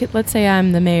 So let's say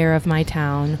I'm the mayor of my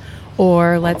town,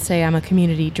 or let's say I'm a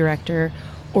community director,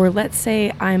 or let's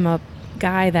say I'm a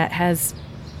guy that has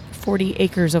 40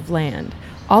 acres of land.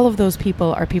 All of those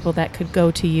people are people that could go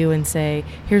to you and say,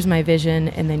 here's my vision,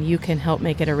 and then you can help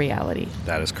make it a reality.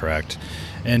 That is correct.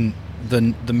 And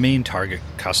the main target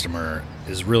customer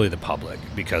is really the public,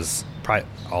 because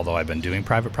although I've been doing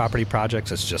private property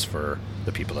projects, it's just for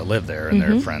the people that live there and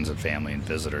their friends and family and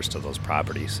visitors to those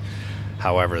properties.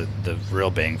 However, the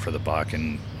real bang for the buck,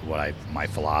 and my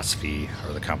philosophy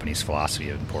or the company's philosophy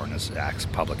of important, is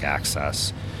public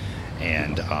access.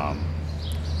 And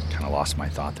kind of lost my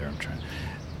thought there.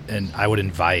 And I would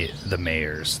invite the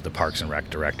mayors, the parks and rec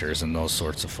directors, and those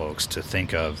sorts of folks to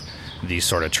think of these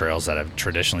sort of trails that have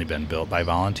traditionally been built by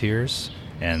volunteers,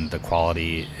 and the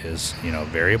quality is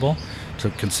variable, to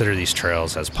consider these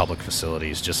trails as public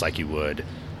facilities, just like you would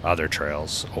other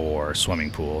trails or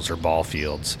swimming pools or ball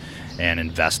fields, and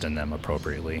invest in them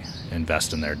appropriately,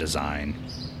 invest in their design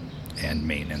and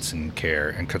maintenance and care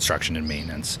and construction and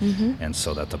maintenance, and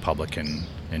so that the public can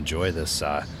enjoy this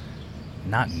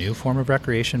not new form of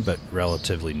recreation, but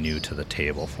relatively new to the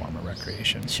table form of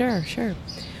recreation. Sure.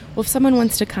 Well, if someone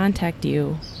wants to contact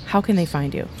you, how can they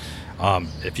find you?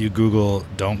 If you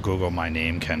don't Google my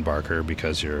name, Ken Barker,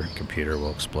 because your computer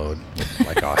will explode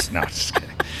like us. No, just kidding.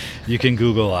 You can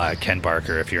Google Ken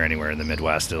Barker if you're anywhere in the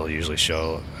Midwest. It'll usually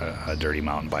show a dirty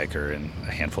mountain biker and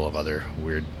a handful of other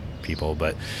weird people.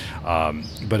 But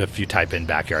if you type in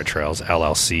Backyard Trails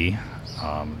LLC,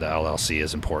 the LLC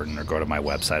is important, or go to my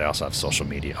website. I also have social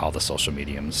media, all the social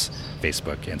mediums,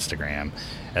 Facebook, Instagram,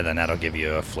 and then that'll give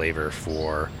you a flavor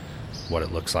for what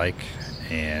it looks like.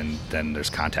 And then there's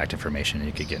contact information.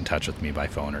 You could get in touch with me by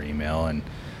phone or email and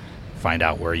find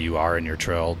out where you are in your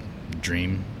trail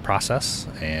dream process,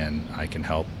 and I can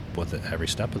help with it every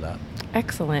step of that.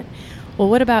 Excellent. Well,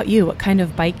 what about you? What kind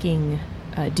of biking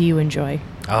do you enjoy?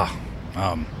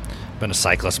 Been a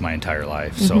cyclist my entire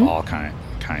life, so all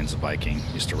kinds of biking.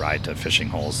 Used to ride to fishing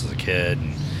holes as a kid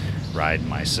and ride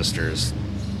my sister's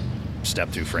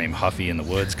step-through frame Huffy in the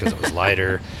woods because it was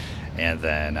lighter. And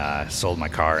then sold my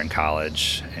car in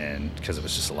college, and because it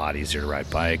was just a lot easier to ride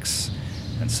bikes.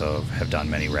 And so have done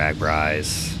many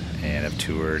RAGBRAIs and have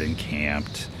toured and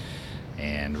camped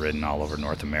and ridden all over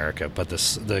North America. But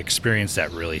the experience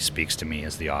that really speaks to me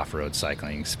is the off-road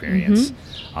cycling experience.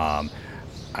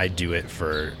 I do it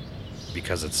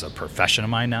because it's a profession of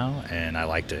mine now, and I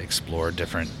like to explore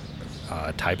different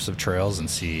types of trails and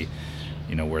see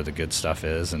where the good stuff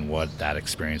is and what that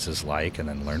experience is like, and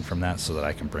then learn from that so that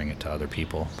I can bring it to other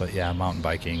people. But yeah, mountain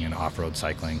biking and off-road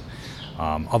cycling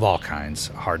of all kinds,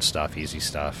 hard stuff, easy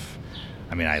stuff.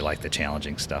 I mean, I like the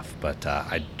challenging stuff, but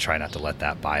I try not to let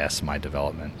that bias my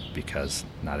development because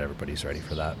not everybody's ready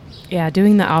for that. Yeah,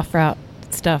 doing the off-route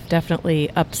stuff definitely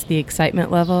ups the excitement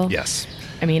level. Yes.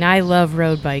 I mean, I love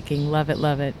road biking, love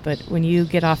it. But when you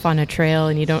get off on a trail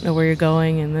and you don't know where you're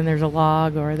going, and then there's a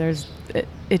log or the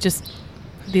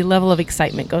level of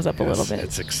excitement goes up a little bit.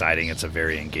 It's exciting. It's a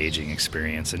very engaging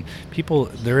experience. And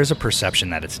there is a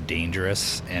perception that it's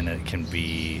dangerous, and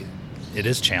it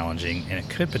is challenging, and it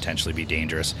could potentially be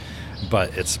dangerous,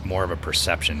 but it's more of a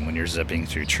perception. When you're zipping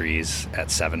through trees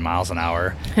at 7 miles an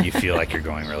hour, you feel like you're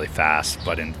going really fast,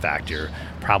 but in fact, your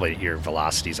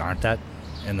velocities aren't that,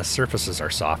 and the surfaces are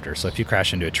softer. So if you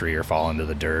crash into a tree or fall into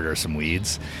the dirt or some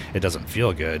weeds, it doesn't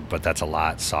feel good, but that's a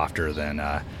lot softer than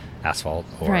asphalt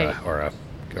or a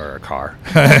car,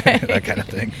 that kind of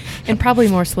thing. And probably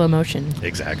more slow motion.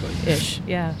 Exactly. Ish.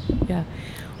 Yeah.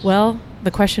 Well,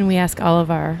 the question we ask all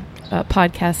of our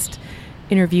podcast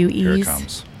interviewees. Here it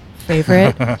comes.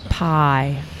 Favorite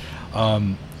pie.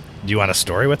 Do you want a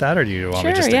story with that, or do you want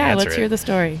me just to answer it? Let's hear the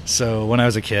story. So when I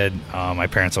was a kid, my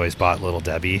parents always bought Little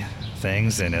Debbie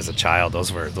things, and as a child, those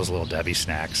Little Debbie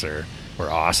snacks were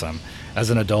awesome. As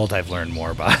an adult, I've learned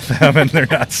more about them, and they're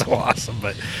not so awesome,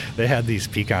 but they had these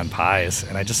pecan pies,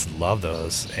 and I just love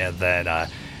those. And then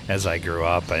as I grew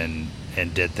up and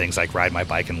did things like ride my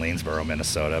bike in Lanesboro,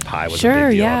 Minnesota, pie was a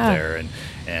big deal up there,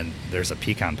 and there's a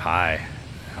pecan pie.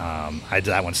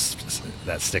 That one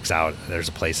that sticks out. There's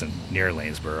a place near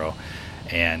Lanesboro,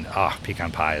 and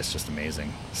pecan pie is just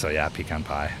amazing. So yeah, pecan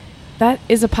pie. That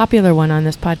is a popular one on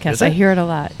this podcast. I hear it a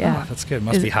lot. Yeah, that's good.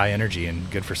 Must be high energy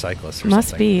and good for cyclists. Or must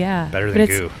something. Be, yeah. Better than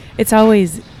goo. It's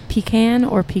always pecan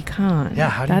or pecan. Yeah,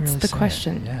 how do that's you really the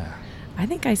question. It? Yeah, I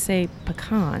think I say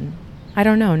pecan. I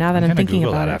don't know. Now that I'm thinking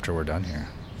Google about that it, after we're done here,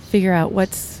 figure out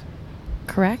what's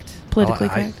correct, politically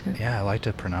correct. I like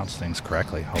to pronounce things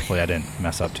correctly. Hopefully, I didn't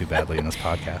mess up too badly in this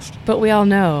podcast. But we all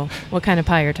know what kind of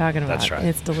pie you're talking about. That's right. And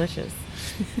it's delicious.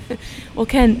 Well,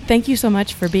 Ken, thank you so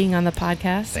much for being on the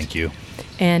podcast. Thank you.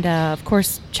 And, of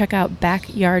course, check out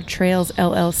Backyard Trails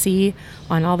LLC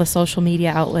on all the social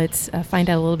media outlets.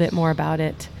 Find out a little bit more about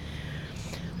it.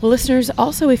 Well, listeners,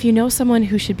 also, if you know someone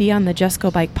who should be on the Just Go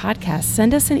Bike podcast,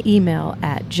 send us an email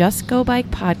at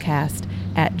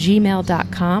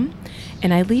justgobikepodcast@gmail.com.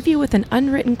 And I leave you with an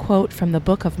unwritten quote from the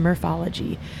Book of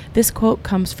Murphology. This quote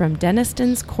comes from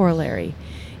Deniston's Corollary.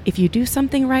 If you do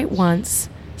something right once,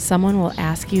 someone will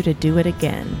ask you to do it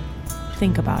again.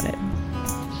 Think about it.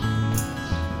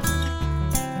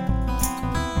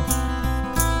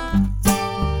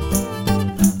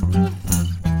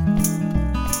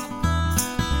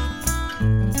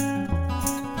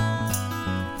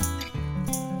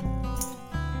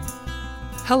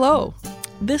 Hello,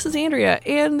 this is Andrea,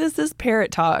 and this is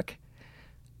Parrot Talk.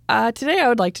 Today I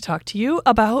would like to talk to you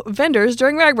about vendors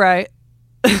during RAGBRAI.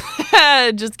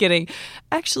 Just kidding.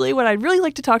 Actually, what I'd really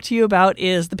like to talk to you about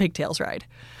is the Pigtails Ride.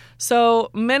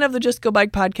 So, men of the Just Go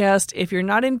Bike podcast, if you're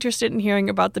not interested in hearing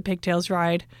about the Pigtails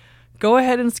Ride, go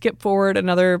ahead and skip forward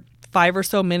another 5 or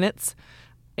so minutes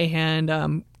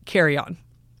and carry on.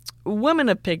 Women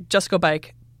of Just Go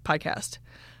Bike podcast,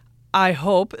 I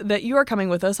hope that you are coming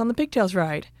with us on the Pigtails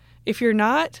Ride. If you're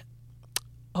not,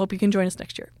 I hope you can join us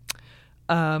next year.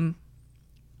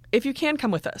 If you can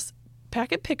come with us,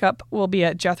 Packet Pickup will be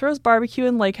at Jethro's Barbecue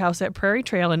and Lake House at Prairie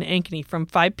Trail in Ankeny from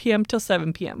 5 p.m. till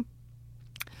 7 p.m.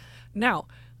 Now,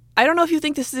 I don't know if you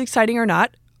think this is exciting or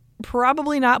not.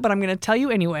 Probably not, but I'm going to tell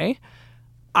you anyway.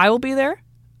 I will be there,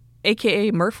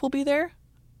 a.k.a. Murph will be there,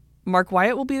 Mark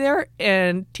Wyatt will be there,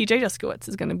 and TJ Jeskowitz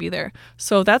is going to be there.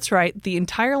 So that's right. The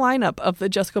entire lineup of the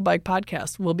Just Go Bike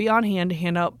podcast will be on hand to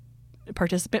hand out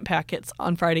participant packets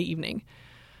on Friday evening,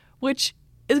 which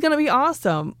is going to be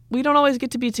awesome. We don't always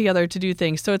get to be together to do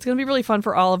things, so it's going to be really fun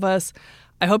for all of us.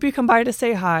 I hope you come by to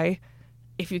say hi.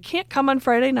 If you can't come on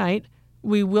Friday night,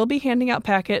 we will be handing out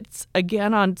packets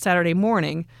again on Saturday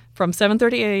morning from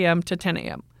 7:30 a.m. to 10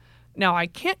 a.m. Now, I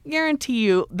can't guarantee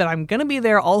you that I'm going to be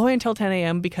there all the way until 10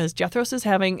 a.m. because Jethros is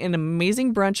having an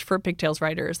amazing brunch for Pigtails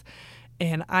riders,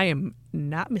 and I am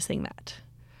not missing that.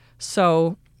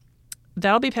 So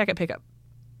that'll be packet pickup.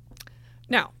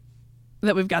 Now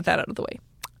that we've got that out of the way,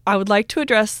 I would like to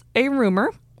address a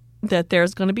rumor that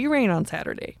there's going to be rain on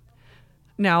Saturday.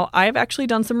 Now, I've actually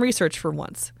done some research for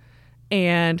once,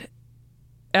 and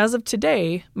as of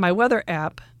today, my weather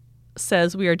app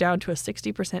says we are down to a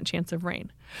 60% chance of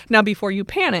rain. Now, before you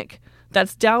panic,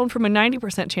 that's down from a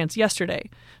 90% chance yesterday.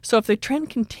 So if the trend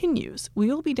continues, we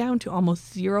will be down to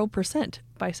almost 0%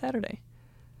 by Saturday.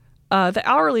 The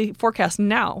hourly forecast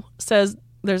now says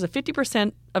there's a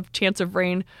 50% of chance of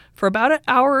rain for about an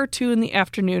hour or two in the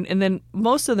afternoon, and then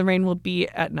most of the rain will be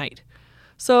at night.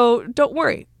 So don't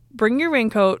worry. Bring your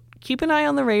raincoat. Keep an eye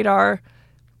on the radar.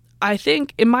 I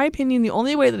think, in my opinion, the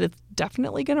only way that it's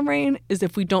definitely going to rain is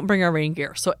if we don't bring our rain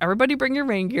gear. So everybody bring your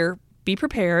rain gear, be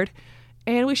prepared,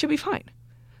 and we should be fine.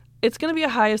 It's going to be a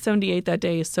high of 78 that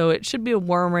day, so it should be a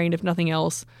warm rain if nothing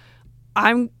else.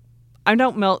 I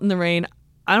don't melt in the rain.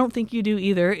 I don't think you do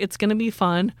either. It's going to be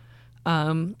fun.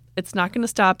 It's not going to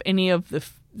stop any of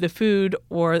the food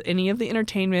or any of the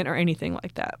entertainment or anything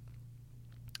like that.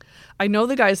 I know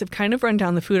the guys have kind of run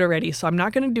down the food already, so I'm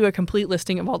not going to do a complete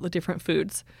listing of all the different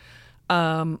foods.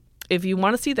 If you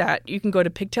want to see that, you can go to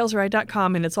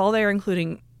pigtailsride.com, and it's all there,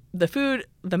 including the food,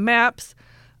 the maps,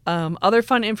 other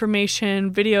fun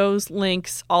information, videos,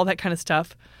 links, all that kind of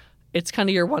stuff. It's kind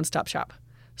of your one-stop shop.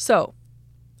 So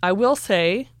I will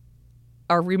say,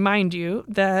 or remind you,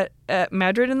 that at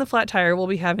Madrid in the Flat Tire, we'll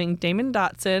be having Damon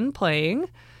Dotson playing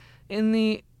in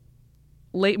the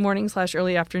late morning /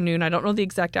 early afternoon. I don't know the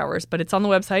exact hours, but it's on the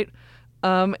website.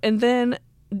 And then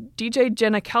DJ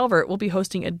Jenna Calvert will be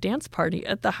hosting a dance party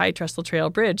at the High Trestle Trail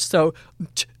Bridge. So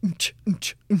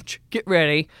get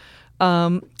ready.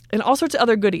 And all sorts of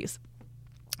other goodies.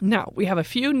 Now, we have a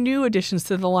few new additions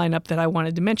to the lineup that I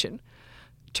wanted to mention.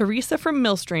 Teresa from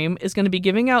Millstream is going to be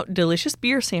giving out delicious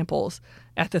beer samples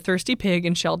at the Thirsty Pig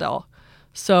in Shelldale.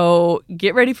 So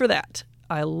get ready for that.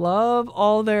 I love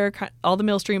all the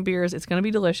Millstream beers. It's going to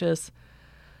be delicious.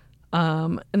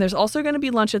 And there's also going to be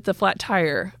lunch at the Flat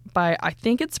Tire by, I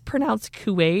think it's pronounced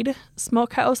Kuwait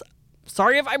Smokehouse.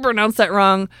 Sorry if I pronounced that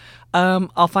wrong.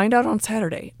 I'll find out on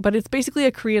Saturday. But it's basically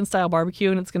a Korean-style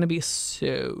barbecue, and it's going to be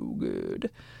so good.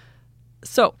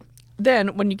 So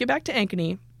then when you get back to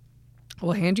Ankeny,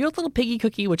 we'll hand you a little piggy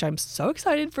cookie, which I'm so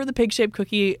excited for the pig-shaped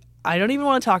cookie. I don't even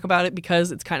want to talk about it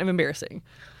because it's kind of embarrassing.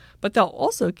 But they'll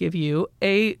also give you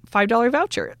a $5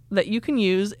 voucher that you can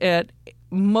use at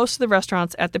most of the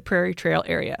restaurants at the Prairie Trail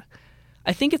area.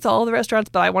 I think it's all the restaurants,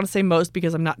 but I want to say most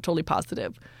because I'm not totally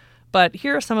positive. But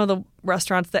here are some of the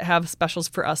restaurants that have specials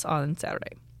for us on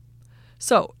Saturday.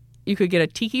 So you could get a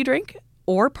tiki drink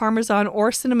or Parmesan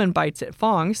or cinnamon bites at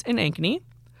Fong's in Ankeny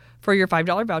for your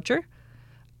 $5 voucher.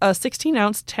 A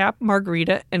 16-ounce tap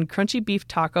margarita and crunchy beef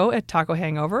taco at Taco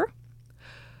Hangover.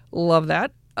 Love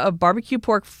that. A barbecue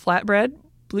pork flatbread,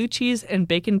 blue cheese and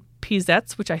bacon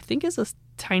pizzettes, which I think is a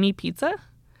tiny pizza.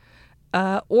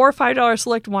 Or $5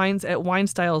 select wines at Wine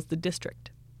Styles The District.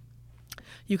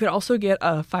 You could also get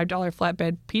a $5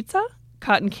 flatbread pizza,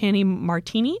 cotton candy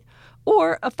martini,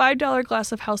 or a $5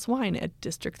 glass of house wine at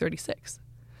District 36.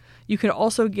 You could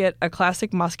also get a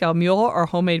classic Moscow Mule or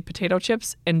homemade potato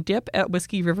chips and dip at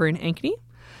Whiskey River in Ankeny.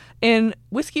 And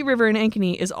Whiskey River in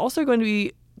Ankeny is also going to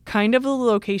be kind of the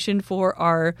location for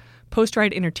our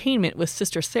post-ride entertainment with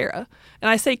Sister Sarah. And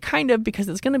I say kind of because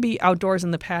it's going to be outdoors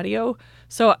in the patio,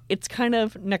 so it's kind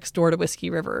of next door to Whiskey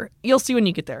River. You'll see when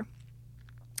you get there.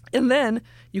 And then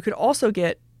you could also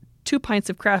get 2 pints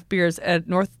of craft beers at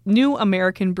New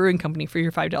American Brewing Company for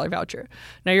your $5 voucher.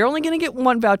 Now, you're only going to get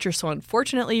one voucher, so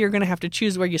unfortunately, you're going to have to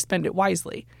choose where you spend it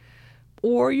wisely.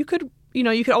 Or you could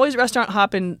always restaurant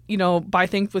hop and, buy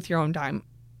things with your own dime.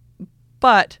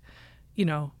 But,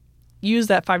 use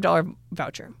that $5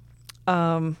 voucher.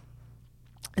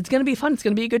 It's going to be fun. It's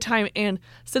going to be a good time. And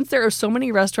since there are so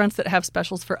many restaurants that have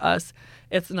specials for us,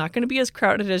 it's not going to be as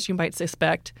crowded as you might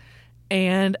suspect.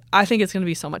 And I think it's going to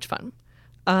be so much fun.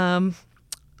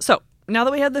 So now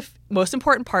that we had the most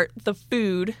important part, the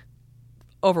food,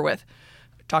 over with,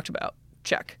 talked about,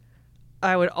 check.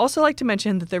 I would also like to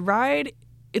mention that the ride,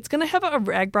 it's going to have a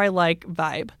RAGBRAI-like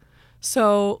vibe.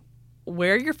 So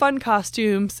wear your fun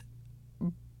costumes,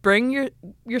 bring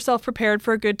yourself prepared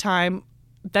for a good time.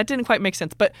 That didn't quite make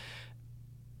sense, but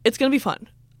it's going to be fun.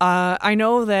 I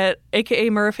know that AKA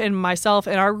Murph and myself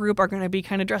and our group are going to be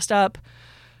kind of dressed up,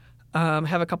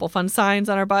 have a couple fun signs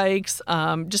on our bikes,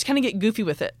 just kind of get goofy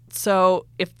with it. So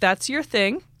if that's your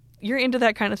thing, you're into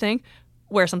that kind of thing,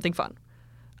 wear something fun.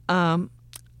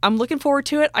 I'm looking forward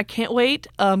to it. I can't wait.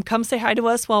 Come say hi to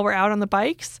us while we're out on the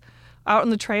bikes, out on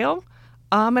the trail.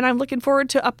 And I'm looking forward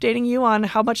to updating you on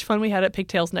how much fun we had at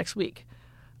Pigtails next week.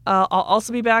 I'll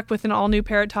also be back with an all-new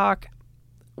Parrot Talk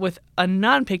with a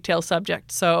non-pigtail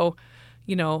subject. So,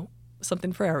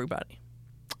 something for everybody.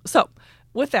 So,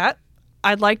 with that,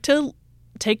 I'd like to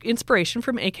take inspiration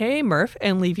from AKA Murph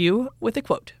and leave you with a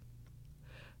quote.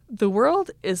 The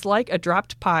world is like a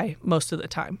dropped pie most of the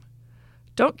time.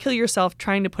 Don't kill yourself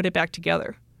trying to put it back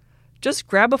together. Just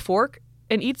grab a fork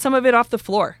and eat some of it off the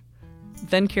floor.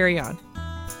 Then carry on.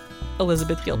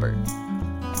 Elizabeth Gilbert.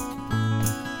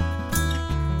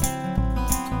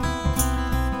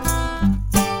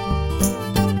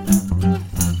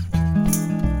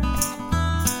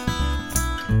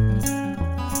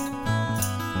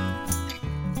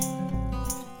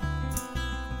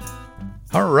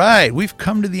 All right, we've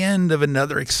come to the end of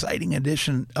another exciting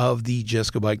edition of the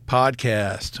Just Go Bike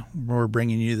podcast. We're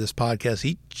bringing you this podcast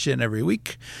each and every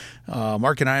week.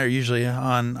 Mark and I are usually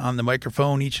on the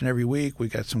microphone each and every week.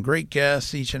 We've got some great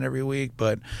guests each and every week,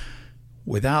 but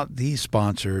without these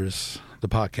sponsors, the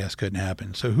podcast couldn't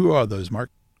happen. So who are those,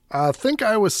 Mark? Think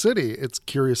Iowa City. It's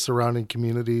curious surrounding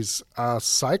communities.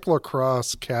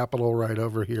 Cyclocross capital right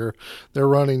over here. They're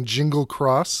running Jingle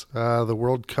Cross, the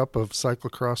World Cup of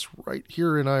Cyclocross, right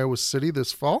here in Iowa City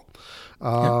this fall.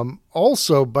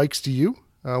 Also, Bikes to You.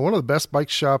 One of the best bike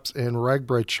shops and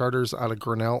RAGBRAI charters out of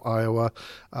Grinnell, Iowa.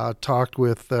 Talked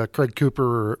with Craig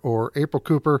Cooper or April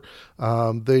Cooper.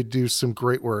 They do some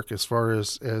great work as far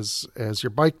as your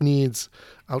bike needs,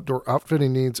 outdoor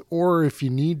outfitting needs, or if you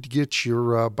need to get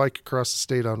your bike across the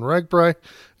state on RAGBRAI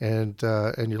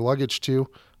and your luggage too.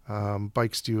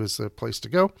 Bikes to You is the place to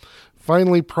go.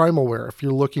 Finally, Primal Wear. If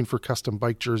you're looking for custom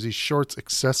bike jerseys, shorts,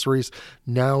 accessories,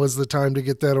 now is the time to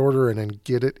get that order in and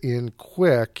get it in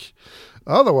quick.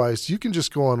 Otherwise, you can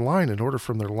just go online and order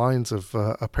from their lines of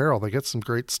apparel. They get some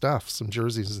great stuff, some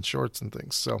jerseys and shorts and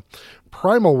things. So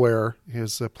Primal Wear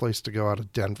is a place to go out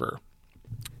of Denver.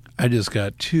 I just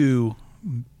got 2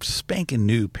 spanking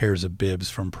new pairs of bibs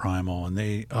from Primal, and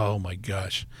they, oh my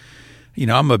gosh.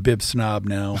 I'm a bib snob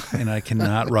now, and I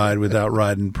cannot ride without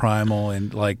riding Primal.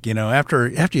 And after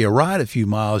you ride a few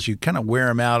miles, you kind of wear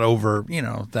them out over,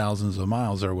 thousands of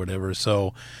miles or whatever.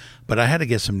 So, but I had to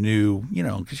get some new,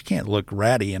 because you can't look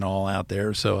ratty and all out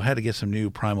there. So I had to get some new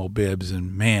Primal bibs,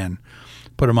 and man,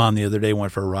 put them on the other day,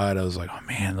 went for a ride. I was like, oh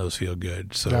man, those feel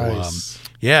good. So, nice.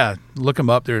 Look them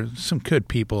up. There's some good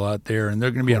people out there, and they're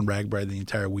going to be on RAGBRAI the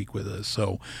entire week with us.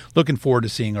 So looking forward to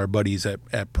seeing our buddies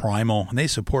at Primal. And they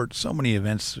support so many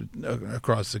events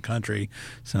across the country.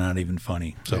 It's not even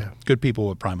funny. So Good people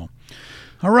with Primal.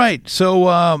 All right.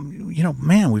 So,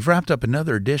 we've wrapped up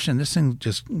another edition. This thing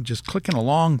just clicking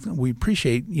along. We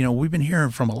appreciate, we've been hearing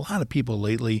from a lot of people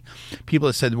lately. People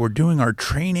that said we're doing our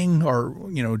training or,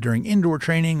 during indoor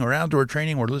training or outdoor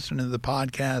training, we're listening to the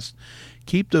podcast.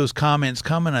 Keep those comments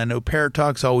coming. I know Parrot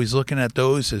Talk's always looking at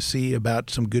those to see about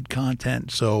some good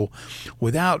content. So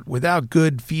without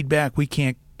good feedback, we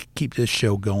can't keep this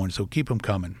show going. So keep them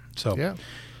coming. So yeah.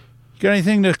 Got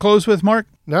anything to close with, Mark?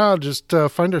 No, just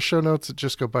find our show notes at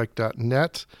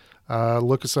justgobike.net.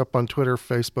 Look us up on Twitter,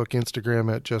 Facebook,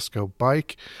 Instagram at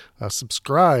justgobike.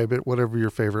 Subscribe at whatever your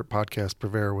favorite podcast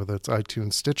purveyor, whether it's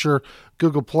iTunes, Stitcher,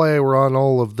 Google Play. We're on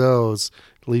all of those.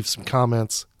 Leave some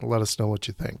comments and let us know what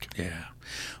you think. Yeah.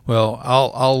 Well,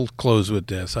 I'll close with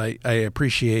this. I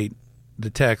appreciate the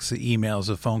texts, the emails,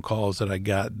 the phone calls that I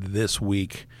got this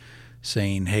week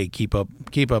saying, hey, keep up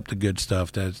the good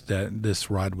stuff that this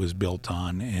ride was built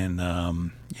on.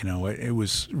 And, it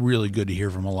was really good to hear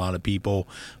from a lot of people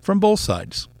from both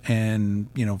sides. And,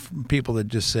 from people that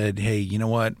just said, hey, you know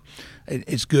what?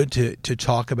 It's good to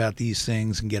talk about these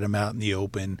things and get them out in the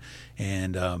open.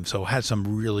 And so I had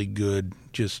some really good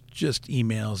just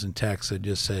emails and texts that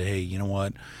just said, hey, you know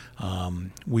what?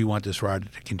 We want this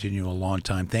ride to continue a long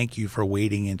time. Thank you for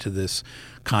wading into this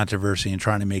controversy and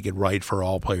trying to make it right for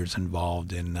all players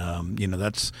involved. And,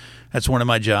 that's one of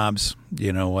my jobs.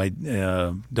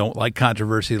 I don't like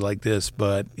controversy like this,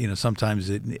 but, sometimes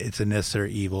it's a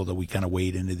necessary evil that we kind of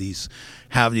wade into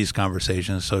have these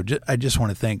conversations. So I just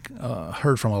want to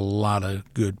heard from a lot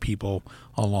of good people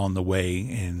along the way.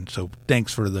 And so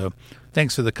thanks for the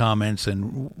thanks for the comments,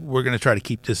 and we're going to try to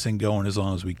keep this thing going as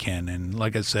long as we can. And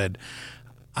like I said,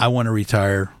 I want to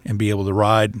retire and be able to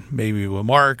ride maybe with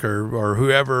Mark or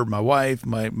whoever, my wife,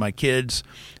 my kids,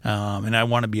 and I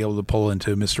want to be able to pull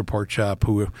into Mr. Pork Chop,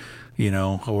 who,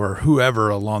 or whoever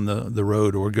along the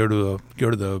road, or go to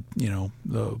the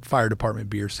the fire department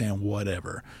beer stand,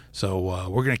 whatever. So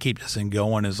we're going to keep this thing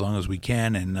going as long as we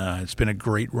can, and it's been a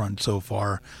great run so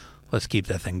far. Let's keep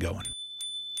that thing going.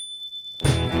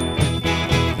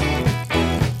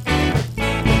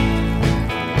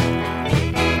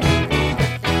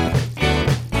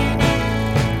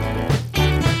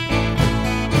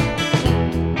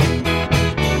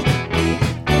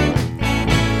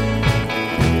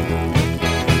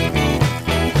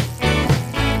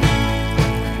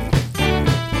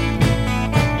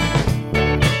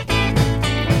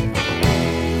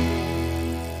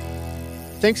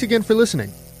 Thanks again for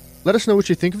listening. Let us know what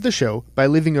you think of the show by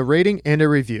leaving a rating and a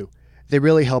review. They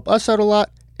really help us out a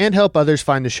lot and help others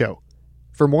find the show.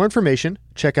 For more information,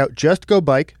 check out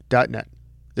justgobike.net.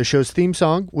 The show's theme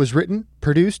song was written,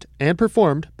 produced, and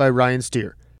performed by Ryan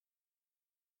Steer.